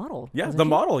a model. Yeah, wasn't the she?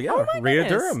 model, yeah. Oh my Rhea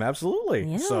goodness. Durham,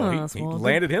 absolutely. So Yes, he well,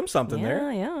 landed him something Yeah,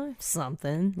 there. yeah.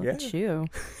 Something. Look at you.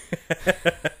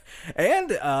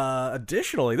 And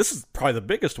additionally, this is probably the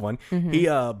biggest one, he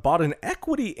bought an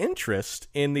equity interest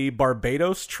in the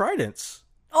Barbados Tridents.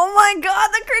 Oh my god,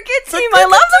 the cricket team. I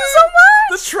love them so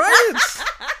The much. Tridents!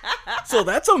 So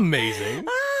that's amazing.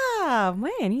 Ah,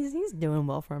 man, he's doing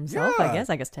well for himself, Yeah.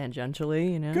 I guess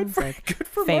tangentially, Good It's for, like good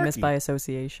for famous Marky. by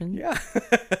association. Yeah,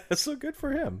 so good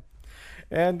for him.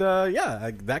 And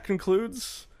that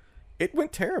concludes It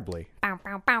Went Terribly.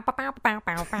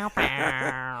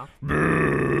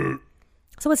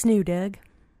 So what's new, Doug?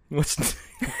 What's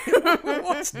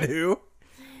what's new?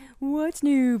 What's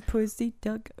new, pussy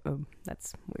Doug? Oh,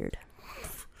 that's weird.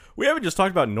 We haven't just talked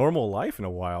about normal life in a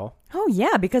while. Oh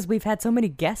yeah, because we've had so many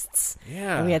guests.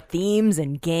 Yeah. And we had themes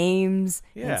and games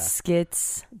Yeah. and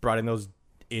skits. Brought in those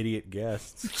idiot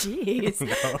guests. Jeez.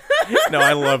 No,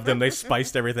 I love them. They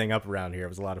spiced everything up around here. It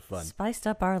was a lot of fun. Spiced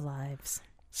up our lives.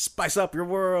 Spice up your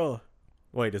world.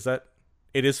 Wait, is that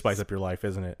It is Spice Up Your Life,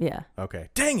 isn't it? Yeah. Okay.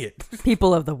 Dang it.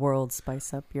 People of the world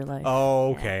spice up your life.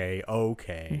 Okay.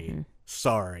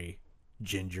 Sorry.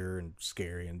 Ginger and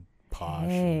scary and posh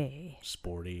and Hey.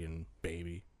 sporty and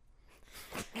baby.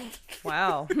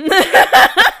 Wow.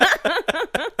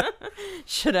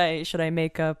 Should I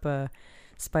make up a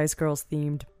Spice Girls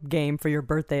themed game for your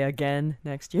birthday again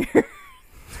next year?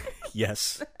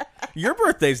 Yes. Your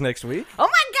birthday's next week. Oh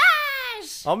my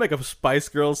gosh! I'll make a Spice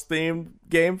Girls themed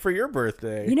game for your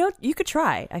birthday. You know, you could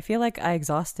try. I feel like I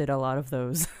exhausted a lot of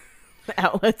those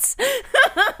outlets.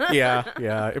 Yeah.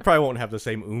 It probably won't have the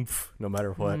same oomph no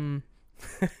matter what.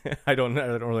 I don't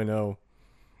really know.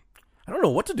 I don't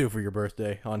know what to do for your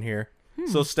birthday on here.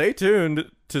 So stay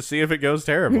tuned to see if it goes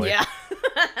terribly. Yeah.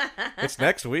 It's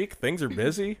next week. Things are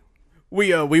busy.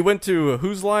 We went to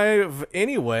Who's Live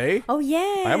Anyway. Oh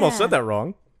yeah. I almost said that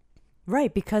wrong.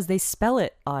 Right, because they spell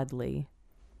it oddly.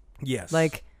 Yes.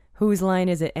 Like, whose line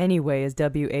is it anyway is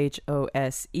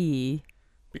WHOSE.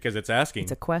 Because it's asking.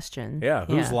 It's a question. Yeah,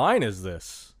 whose line is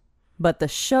this? But the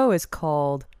show is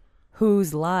called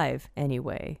Who's Live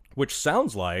Anyway? Which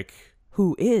sounds like...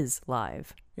 Who is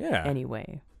live Yeah.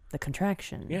 anyway? The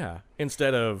contraction. Yeah.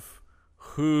 Instead of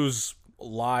whose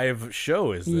live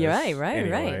show is this? Yeah, right.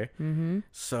 anyway. Mm-hmm.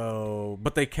 So,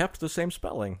 but they kept the same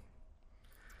spelling.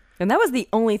 And that was the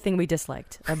only thing we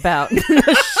disliked about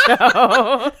the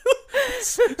show.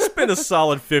 Spend a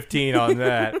solid 15 on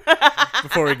that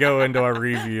before we go into our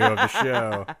review of the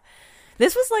show.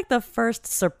 This was like the first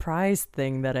surprise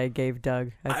thing that I gave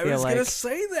Doug. I feel was like. going to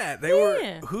say that. They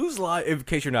Yeah. were Who's Live, in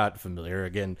case you're not familiar,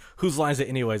 again, Whose Line Is It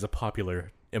Anyway is a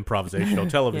popular improvisational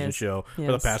television Yes, show for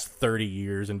the yes. past 30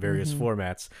 years in various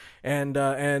formats.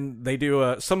 And they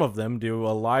do, some of them do a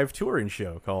live touring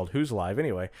show called Who's Live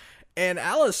Anyway. And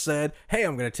Alice said, hey,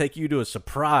 I'm going to take you to a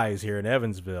surprise here in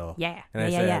Evansville. Yeah. And I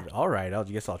Yeah, said, yeah. all right, I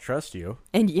guess I'll trust you.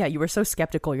 And yeah, you were so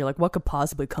skeptical. You're like, what could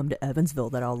possibly come to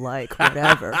Evansville that I'll like?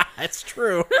 Whatever. That's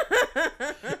true.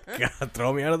 God,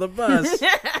 throw me out of the bus.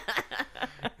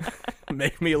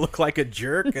 Make me look like a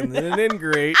jerk and then an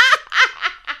ingrate.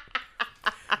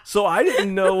 So I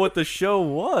didn't know what the show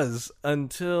was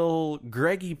until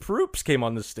Greggy Proops came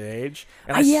on the stage.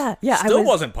 And I still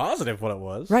wasn't positive what it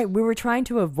was. Right, we were trying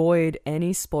to avoid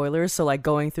any spoilers, so like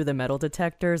going through the metal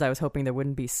detectors, I was hoping there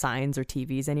wouldn't be signs or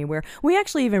TVs anywhere. We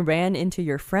actually even ran into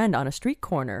your friend on a street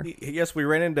corner. Yes, we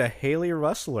ran into Haley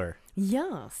Rustler.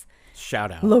 Yes.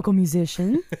 Shout out. Local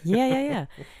musician. Yeah.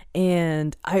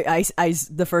 And I,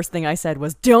 the first thing I said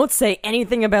was, don't say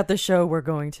anything about the show we're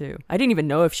going to. I didn't even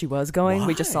know if she was going. Why?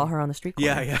 We just saw her on the street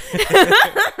corner. Yeah.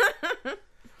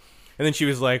 And then she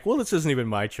was like, well, this isn't even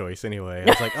my choice anyway. I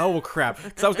was like, oh, well, crap.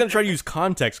 Because I was going to try to use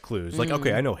context clues. Like,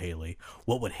 okay, I know Haley.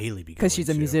 What would Haley be going to? Because she's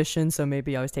a musician, so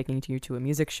maybe I was taking you to a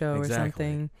music show or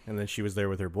something. And then she was there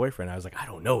with her boyfriend. I was like, I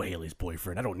don't know Haley's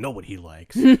boyfriend. I don't know what he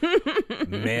likes.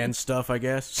 Man stuff, I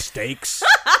guess. Steaks.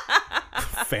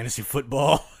 Fantasy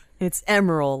football. It's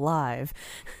Emerald Live.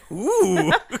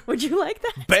 Ooh. Would you like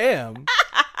that? Bam.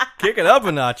 Kick it up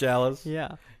a notch, Alice.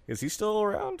 Yeah. Is he still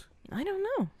around? I don't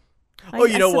know. Oh,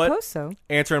 you know what? I suppose so.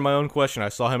 Answering my own question, I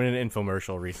saw him in an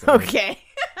infomercial recently. Okay.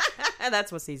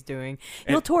 That's what he's doing.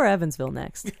 He'll tour Evansville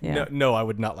next. Yeah. No, I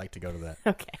would not like to go to that.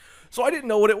 Okay. So I didn't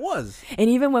know what it was. And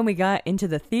even when we got into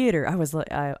the theater, I was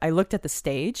like, I looked at the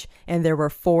stage, and there were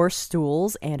 4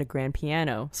 stools and a grand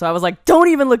piano. So I was like, don't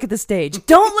even look at the stage.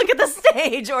 Don't look at the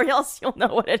stage, or else you'll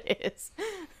know what it is.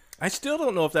 I still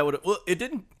don't know if that would. Well, it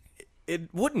didn't.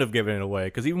 It wouldn't have given it away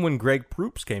because even when Greg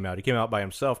Proops came out, he came out by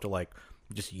himself to like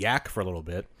just yak for a little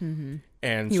bit. Mm-hmm.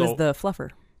 And He was the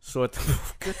fluffer. So at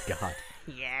good God.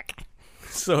 Yak.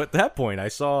 So at that point, I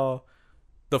saw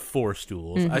the 4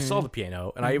 stools. I saw the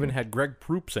piano, and I even had Greg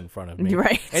Proops in front of me.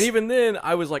 Right. And even then,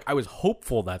 I was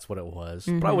hopeful that's what it was,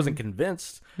 but I wasn't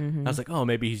convinced. I was like, oh,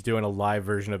 maybe he's doing a live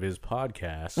version of his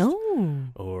podcast. Oh.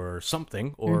 Or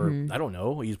something. Or, I don't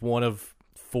know, he's one of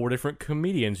 4 different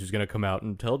comedians who's going to come out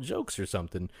and tell jokes or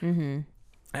something.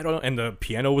 I don't know. And the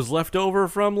piano was left over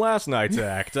from last night's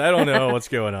act. I don't know what's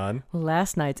going on.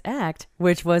 Last night's act,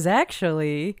 which was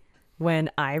actually when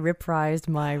I reprised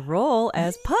my role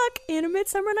as Puck in A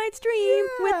Midsummer Night's Dream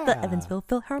with the Evansville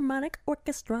Philharmonic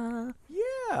Orchestra.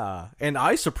 Yeah. And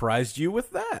I surprised you with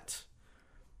that.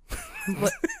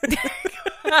 What?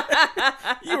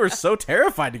 You were so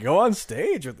terrified to go on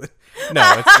stage with it. No,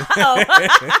 it's...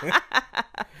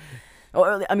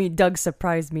 Oh, I mean, Doug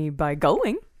surprised me by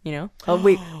going, you know.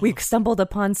 We stumbled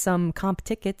upon some comp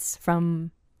tickets from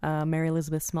Mary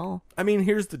Elizabeth Small. I mean,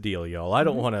 here's the deal, y'all. I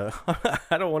don't want to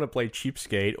I don't want to play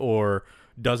cheapskate or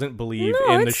doesn't believe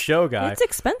No, in the it's- show guy. It's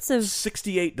expensive.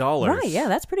 $68. Right, yeah,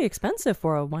 that's pretty expensive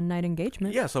for a one-night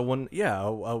engagement. Yeah, so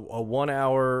a 1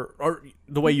 hour, or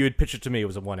the way you had pitched it to me, it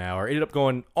was a 1 hour. It ended up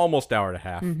going almost hour and a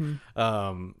half. An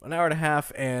hour and a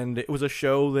half, and it was a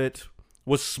show that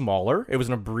was smaller. It was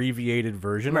an abbreviated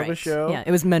version of a show. Yeah,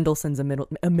 it was Mendelssohn's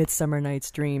A Midsummer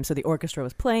Night's Dream. So the orchestra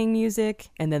was playing music,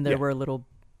 and then there were little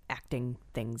acting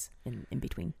things in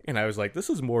between. And I was like, this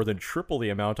is more than triple the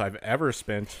amount I've ever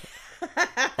spent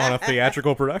on a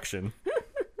theatrical production.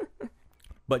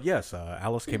 But yes,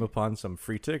 Alice came upon some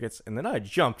free tickets, and then I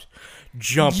jumped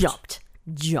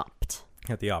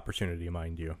at the opportunity,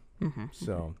 mind you.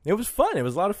 So it was fun. It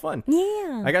was a lot of fun.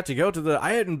 Yeah. I got to go to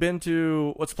I hadn't been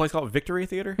to, what's the place called? Victory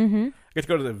Theater? I got to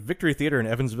go to the Victory Theater in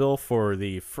Evansville for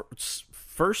the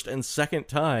first and second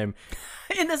time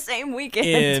In the same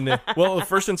weekend. the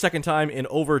first and second time in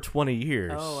over 20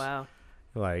 years. Oh, wow.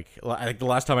 Like, I think the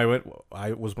last time I went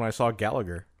was when I saw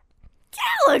Gallagher.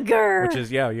 Gallagher! Which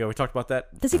is, yeah, we talked about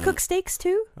that Does he cook steaks,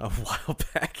 too? a while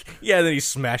back. Yeah, and then he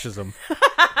smashes them.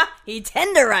 He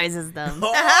tenderizes them.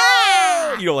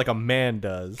 You know, like a man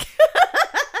does.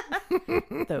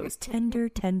 Those tender,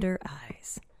 tender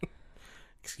eyes.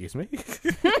 Excuse me? You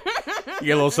got a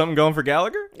little something going for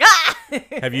Gallagher?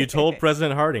 Have you told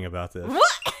President Harding about this?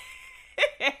 What?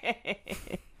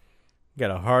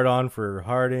 Got a hard-on for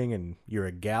Harding, and you're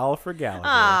a gal for Gallagher.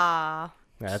 Ah.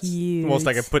 That's cute. the most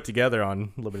I can put together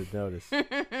on limited notice.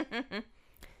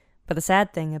 But the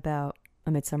sad thing about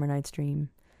A Midsummer Night's Dream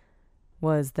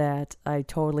was that I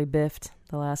totally biffed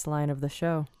the last line of the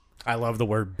show. I love the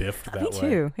word biffed that Me way.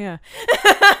 too, yeah.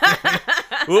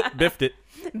 Oop, biffed it.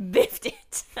 Biffed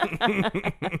it.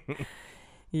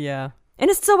 Yeah. And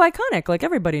it's so iconic. Like,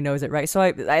 everybody knows it, right? So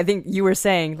I think you were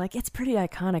saying, like, it's pretty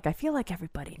iconic. I feel like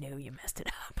everybody knew you messed it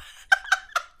up.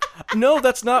 No,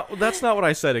 that's not what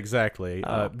I said exactly.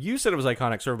 You said it was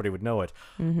iconic, so everybody would know it.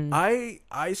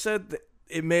 I said that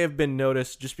it may have been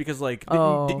noticed just because, like,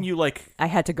 didn't you, like... I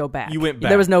had to go back. You went back.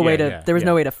 There was no way Yeah, to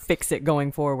no way to fix it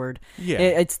going forward. Yeah.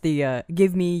 It's the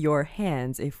give me your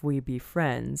hands if we be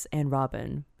friends, and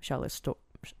Robin shall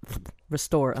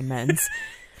restore amends.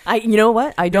 You know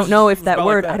what? I don't know if that Spell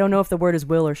word. like that. I don't know if the word is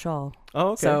will or shall. Oh,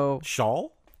 okay. So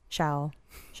Shawl? shall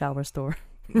restore.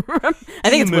 I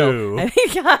think it's will. I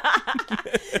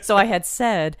think so. I had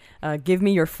said, "Give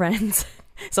me your friends."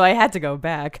 So I had to go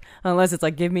back, unless it's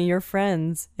like, "Give me your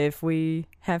friends if we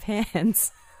have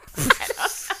hands."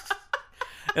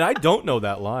 And I don't know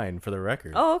that line, for the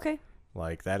record. Oh, okay.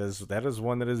 Like, that is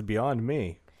one that is beyond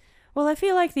me. Well, I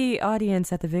feel like the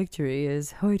audience at the Victory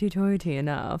is hoity-toity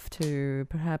enough to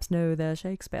perhaps know their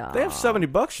Shakespeare. They have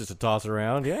 $70 just to toss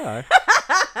around, yeah.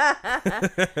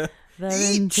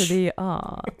 They're into the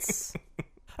arts.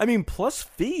 I mean, plus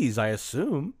fees, I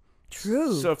assume.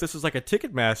 True. So if this is like a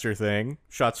Ticketmaster thing,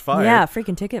 shots fired. Yeah,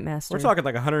 freaking Ticketmaster. We're talking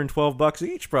like $112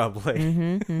 each,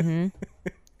 probably.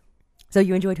 So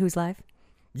you enjoyed Who's Live?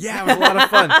 Yeah, it was a lot of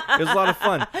fun. It was a lot of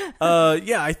fun.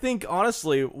 Yeah, I think,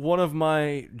 honestly, one of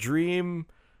my dream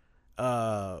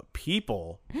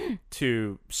people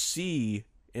to see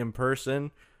in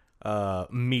person,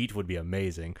 meet would be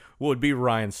amazing, would be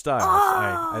Ryan Stiles.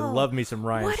 I love me some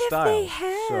Ryan Stiles.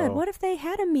 What if they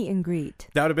had a meet and greet?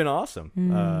 That would have been awesome.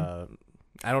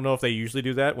 I don't know if they usually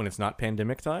do that when it's not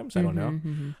pandemic times. I don't know.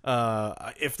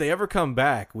 If they ever come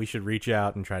back, we should reach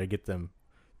out and try to get them.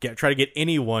 Try to get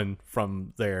anyone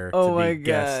from there to be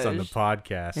guests on the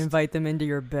podcast. Invite them into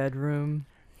your bedroom.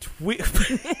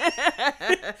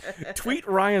 Tweet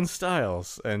Ryan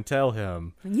Stiles and tell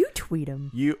him. You tweet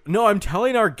him. No, I'm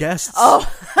telling our guests.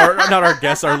 Oh, or not our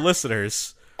guests, our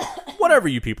listeners. Whatever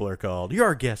you people are called, you're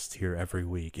our guests here every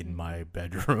week in my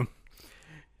bedroom.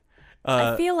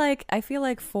 I feel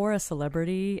like for a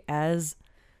celebrity as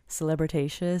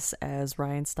celebritatious as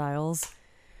Ryan Stiles,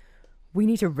 we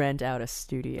need to rent out a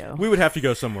studio. We would have to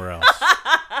go somewhere else.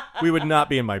 We would not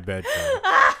be in my bedroom.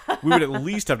 We would at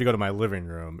least have to go to my living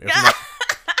room. If not,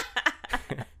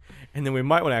 and then we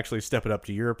might want to actually step it up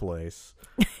to your place.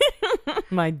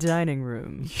 My dining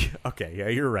room. Okay, yeah,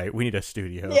 you're right. We need a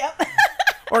studio. Yep.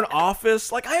 Or an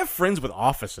office. Like, I have friends with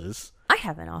offices. I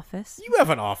have an office. You have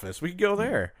an office. We could go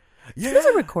there. Yeah. There's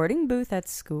a recording booth at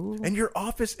school. And your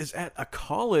office is at a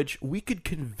college. We could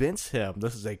convince him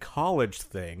this is a college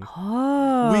thing.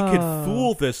 Oh. We could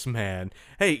fool this man.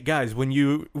 Hey, guys, when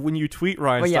you tweet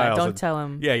Ryan Stiles... don't tell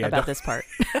him about this part.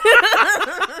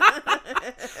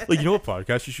 Like, you know what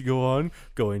podcast you should go on?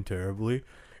 Going Terribly.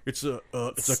 It's a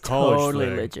college totally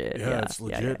thing. legit. Yeah, it's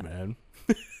legit, man.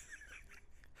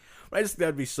 I just think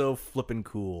that'd be so flippin'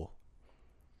 cool.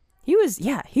 He was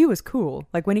cool.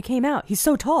 Like, when he came out, he's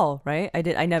so tall, right?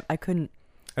 I couldn't.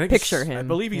 I think picture him. I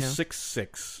believe he's you know.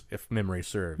 6'6", if memory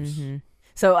serves.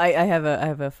 So I have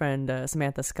a friend,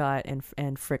 Samantha Scott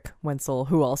and Frick Wenzel,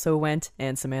 who also went,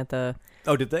 and Samantha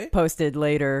Oh, did they? posted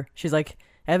later. She's like,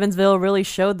 Evansville really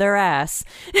showed their ass.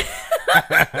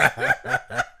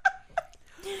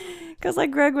 Because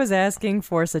like Greg was asking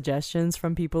for suggestions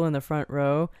from people in the front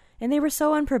row, and they were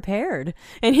so unprepared.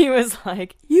 And he was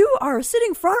like, "You are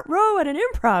sitting front row at an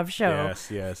improv show. Yes,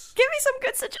 yes. Give me some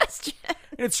good suggestions."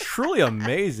 It's truly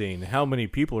amazing how many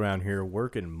people around here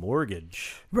work in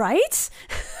mortgage. Right?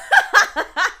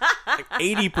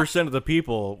 80% of the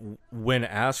people, when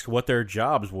asked what their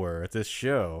jobs were at this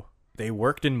show, they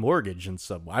worked in mortgage in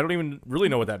some way. I don't even really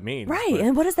know what that means. Right. but-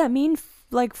 And what does that mean,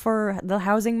 like, for the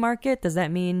housing market? Does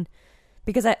that mean...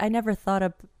 Because I never thought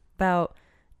about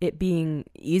it being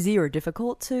easy or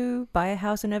difficult to buy a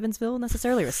house in Evansville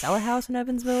necessarily, or sell a house in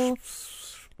Evansville.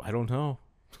 I don't know.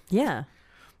 Yeah.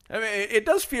 I mean, it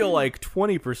does feel like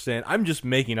 20%. I'm just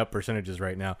making up percentages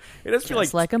right now. It does feel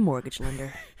Just like a mortgage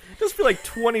lender. It does feel like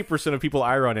 20% of people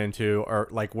I run into are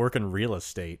like work in real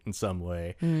estate in some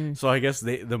way. So I guess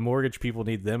the mortgage people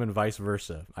need them and vice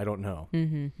versa. I don't know.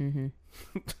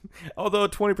 Although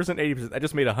 20%, 80%, I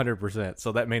just made 100%,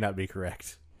 so that may not be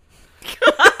correct.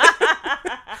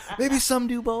 Maybe some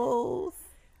do both.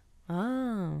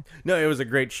 Oh. No, it was a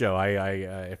great show.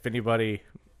 If anybody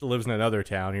lives in another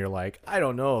town, you're like, I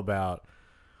don't know about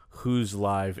who's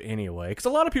live anyway, because a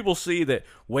lot of people see that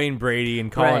Wayne Brady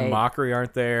and Colin Right. Mockery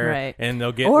aren't there, Right. and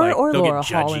they'll get Or they'll Laura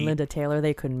get Hall and judgy. Linda Taylor.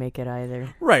 They couldn't make it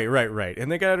either. Right,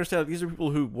 and they gotta understand these are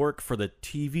people who work for the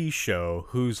TV show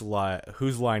whose line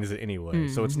is it anyway,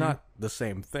 so it's not the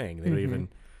same thing. They don't even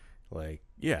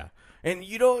and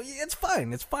it's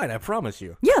fine, I promise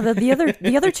you. Yeah,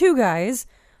 the other two guys,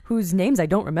 whose names I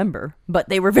don't remember, but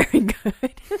they were very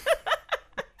good.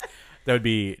 That would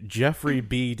be Jeffrey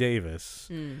B. Davis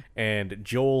and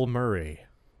Joel Murray,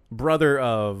 brother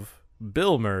of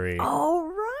Bill Murray All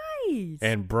right.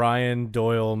 and Brian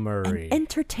Doyle Murray. An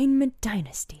entertainment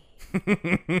dynasty. But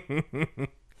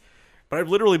I've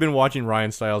literally been watching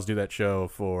Ryan Stiles do that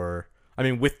show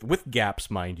with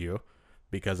gaps, mind you,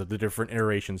 because of the different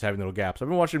iterations having little gaps. I've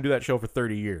been watching him do that show for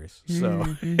 30 years.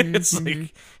 So it's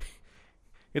like,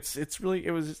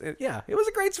 it was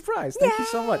a great surprise. Thank you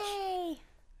so much.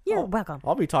 You're welcome.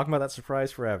 I'll be talking about that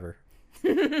surprise forever.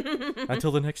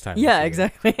 Until the next time. Yeah, we see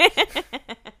it. exactly.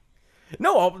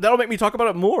 No, that'll make me talk about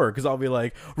it more, because I'll be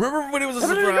like, remember when it was a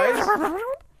surprise?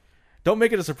 Don't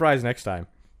make it a surprise next time.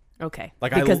 Okay.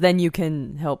 Like, because then you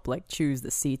can help like choose the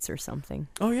seats or something.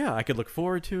 Oh, yeah, I could look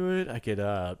forward to it. I could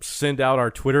send out our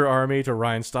Twitter army to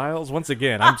Ryan Stiles. Once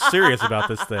again, I'm serious about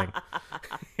this thing.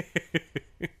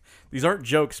 These aren't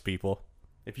jokes, people.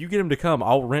 If you get him to come,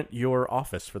 I'll rent your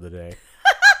office for the day.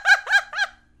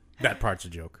 That part's a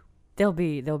joke. They'll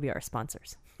be our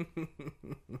sponsors.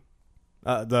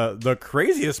 The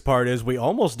craziest part is we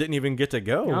almost didn't even get to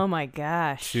go Oh my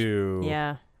gosh. to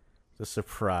Yeah. the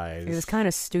surprise. It was kind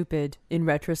of stupid in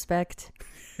retrospect.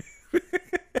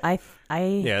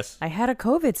 Yes. I had a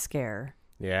COVID scare.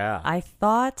 Yeah. I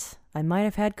thought I might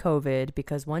have had COVID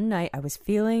because one night I was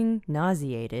feeling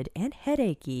nauseated and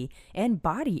headachy and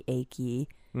body achy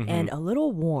and a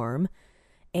little warm.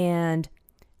 And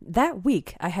that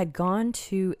week I had gone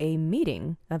to a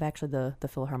meeting of actually the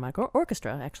Philharmonic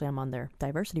Orchestra. Actually, I'm on their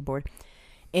diversity board.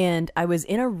 And I was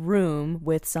in a room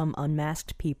with some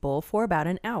unmasked people for about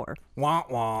an hour. Wah,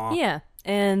 wah. Yeah.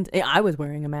 And I was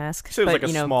wearing a mask. So it was but, like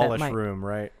a that smallish might- room,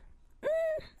 right?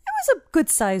 It was a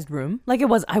good-sized room. Like, it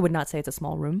was, I would not say it's a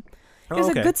small room. It was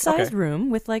okay, a good-sized okay. room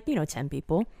with, 10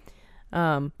 people.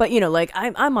 But,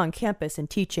 I'm on campus and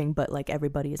teaching, but,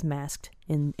 everybody is masked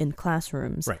in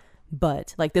classrooms. Right.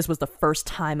 But, this was the first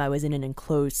time I was in an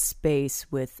enclosed space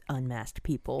with unmasked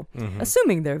people,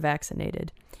 assuming they're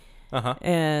vaccinated. Uh-huh.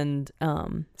 And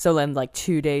so then,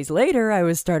 2 days later, I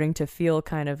was starting to feel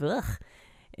kind of, ugh.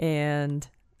 And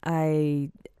I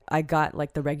got,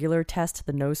 the regular test,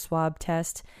 the nose swab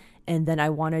test, and then I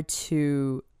wanted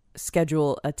to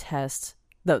schedule a test,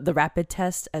 the rapid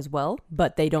test as well,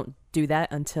 but they don't do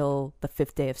that until the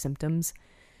 5th day of symptoms.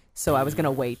 So I was going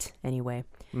to wait anyway.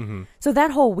 Mm-hmm. So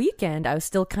that whole weekend, I was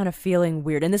still kind of feeling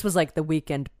weird. And this was the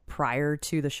weekend prior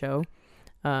to the show.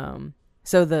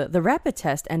 So the rapid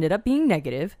test ended up being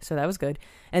negative, so that was good.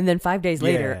 And then 5 days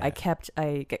later, Yeah.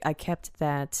 I kept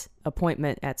that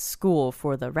appointment at school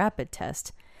for the rapid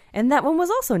test, and that one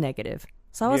was also negative.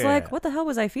 So I was Yeah. like, what the hell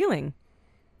was I feeling?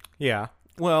 Yeah.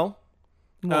 Well,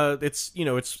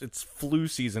 it's flu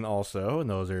season also, and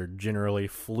those are generally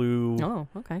flu Oh,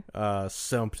 okay.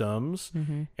 symptoms.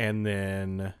 And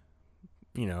then,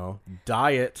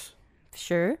 diet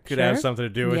Sure. could have something to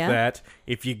do with Yeah. that.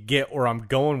 If you get where I'm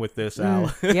going with this,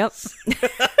 Al. Yep.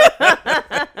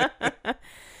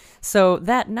 So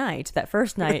that night, that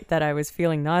first night that I was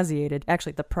feeling nauseated,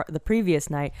 actually the previous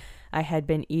night, I had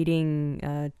been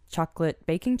eating chocolate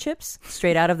baking chips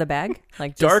straight out of the bag,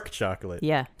 like just, Dark chocolate.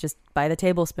 Yeah, just by the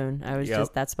tablespoon. I was Yep.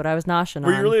 that's what I was noshing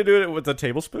Were on. you really doing it with a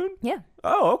tablespoon? Yeah,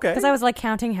 Oh, okay. because I was like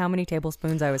counting how many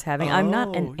tablespoons I was having. I'm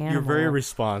not an animal. You're very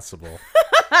responsible.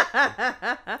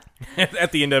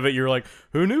 At the end of it, you're like,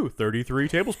 who knew? 33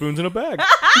 tablespoons in a bag.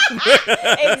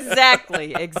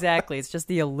 Exactly. It's just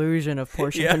the illusion of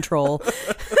portion Yeah. control.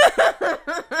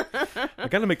 I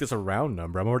gotta make this a round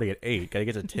number. I'm already at 8. Gotta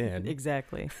get to 10.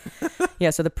 Exactly. Yeah,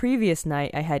 so the previous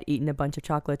night I had eaten a bunch of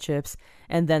chocolate chips,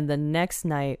 and then the next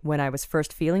night when I was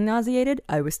first feeling nauseated,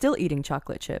 I was still eating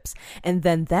chocolate chips. And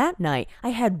then that night I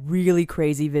had really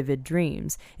crazy vivid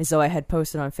dreams. And so I had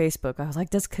posted on Facebook, I was like,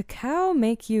 does cacao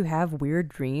make you have weird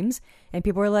dreams? And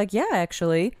people were like, yeah,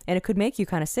 actually. And it could make you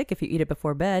kind of sick if you eat it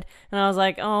before bed. And I was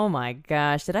like, oh my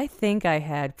gosh, did I think I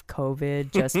had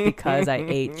COVID just because I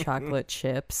ate chocolate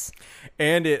chips?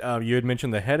 And it, you had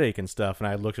mentioned the headache and stuff, and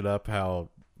I looked it up how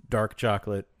dark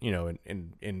chocolate,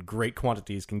 in great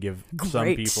quantities can give some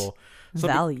Great people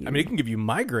value. I mean, it can give you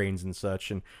migraines and such,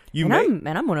 and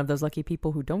I'm one of those lucky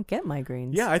people who don't get migraines.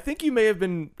 Yeah, I think you may have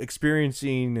been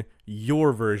experiencing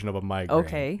your version of a migraine.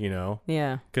 Okay.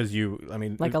 Yeah. Because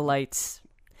Like a light.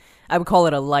 I would call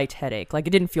it a light headache. Like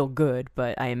it didn't feel good,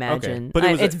 but I imagine But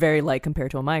it's very light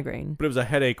compared to a migraine. but it was a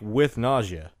headache with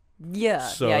nausea. Yeah.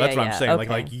 So yeah, that's yeah, what I'm yeah. saying. Okay.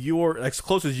 Like you're as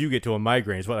close as you get to a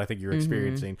migraine is what I think you're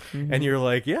experiencing. And you're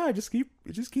like, yeah, I just keep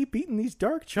eating these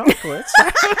dark chocolates.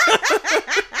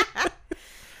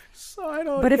 So I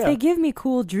don't. But if they give me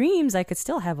cool dreams, I could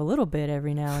still have a little bit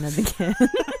every now and again.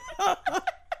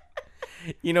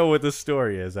 You know what the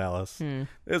story is, Alice?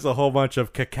 There's a whole bunch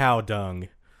of cacao dung.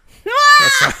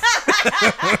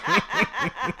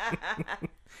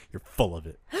 You're full of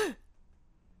it.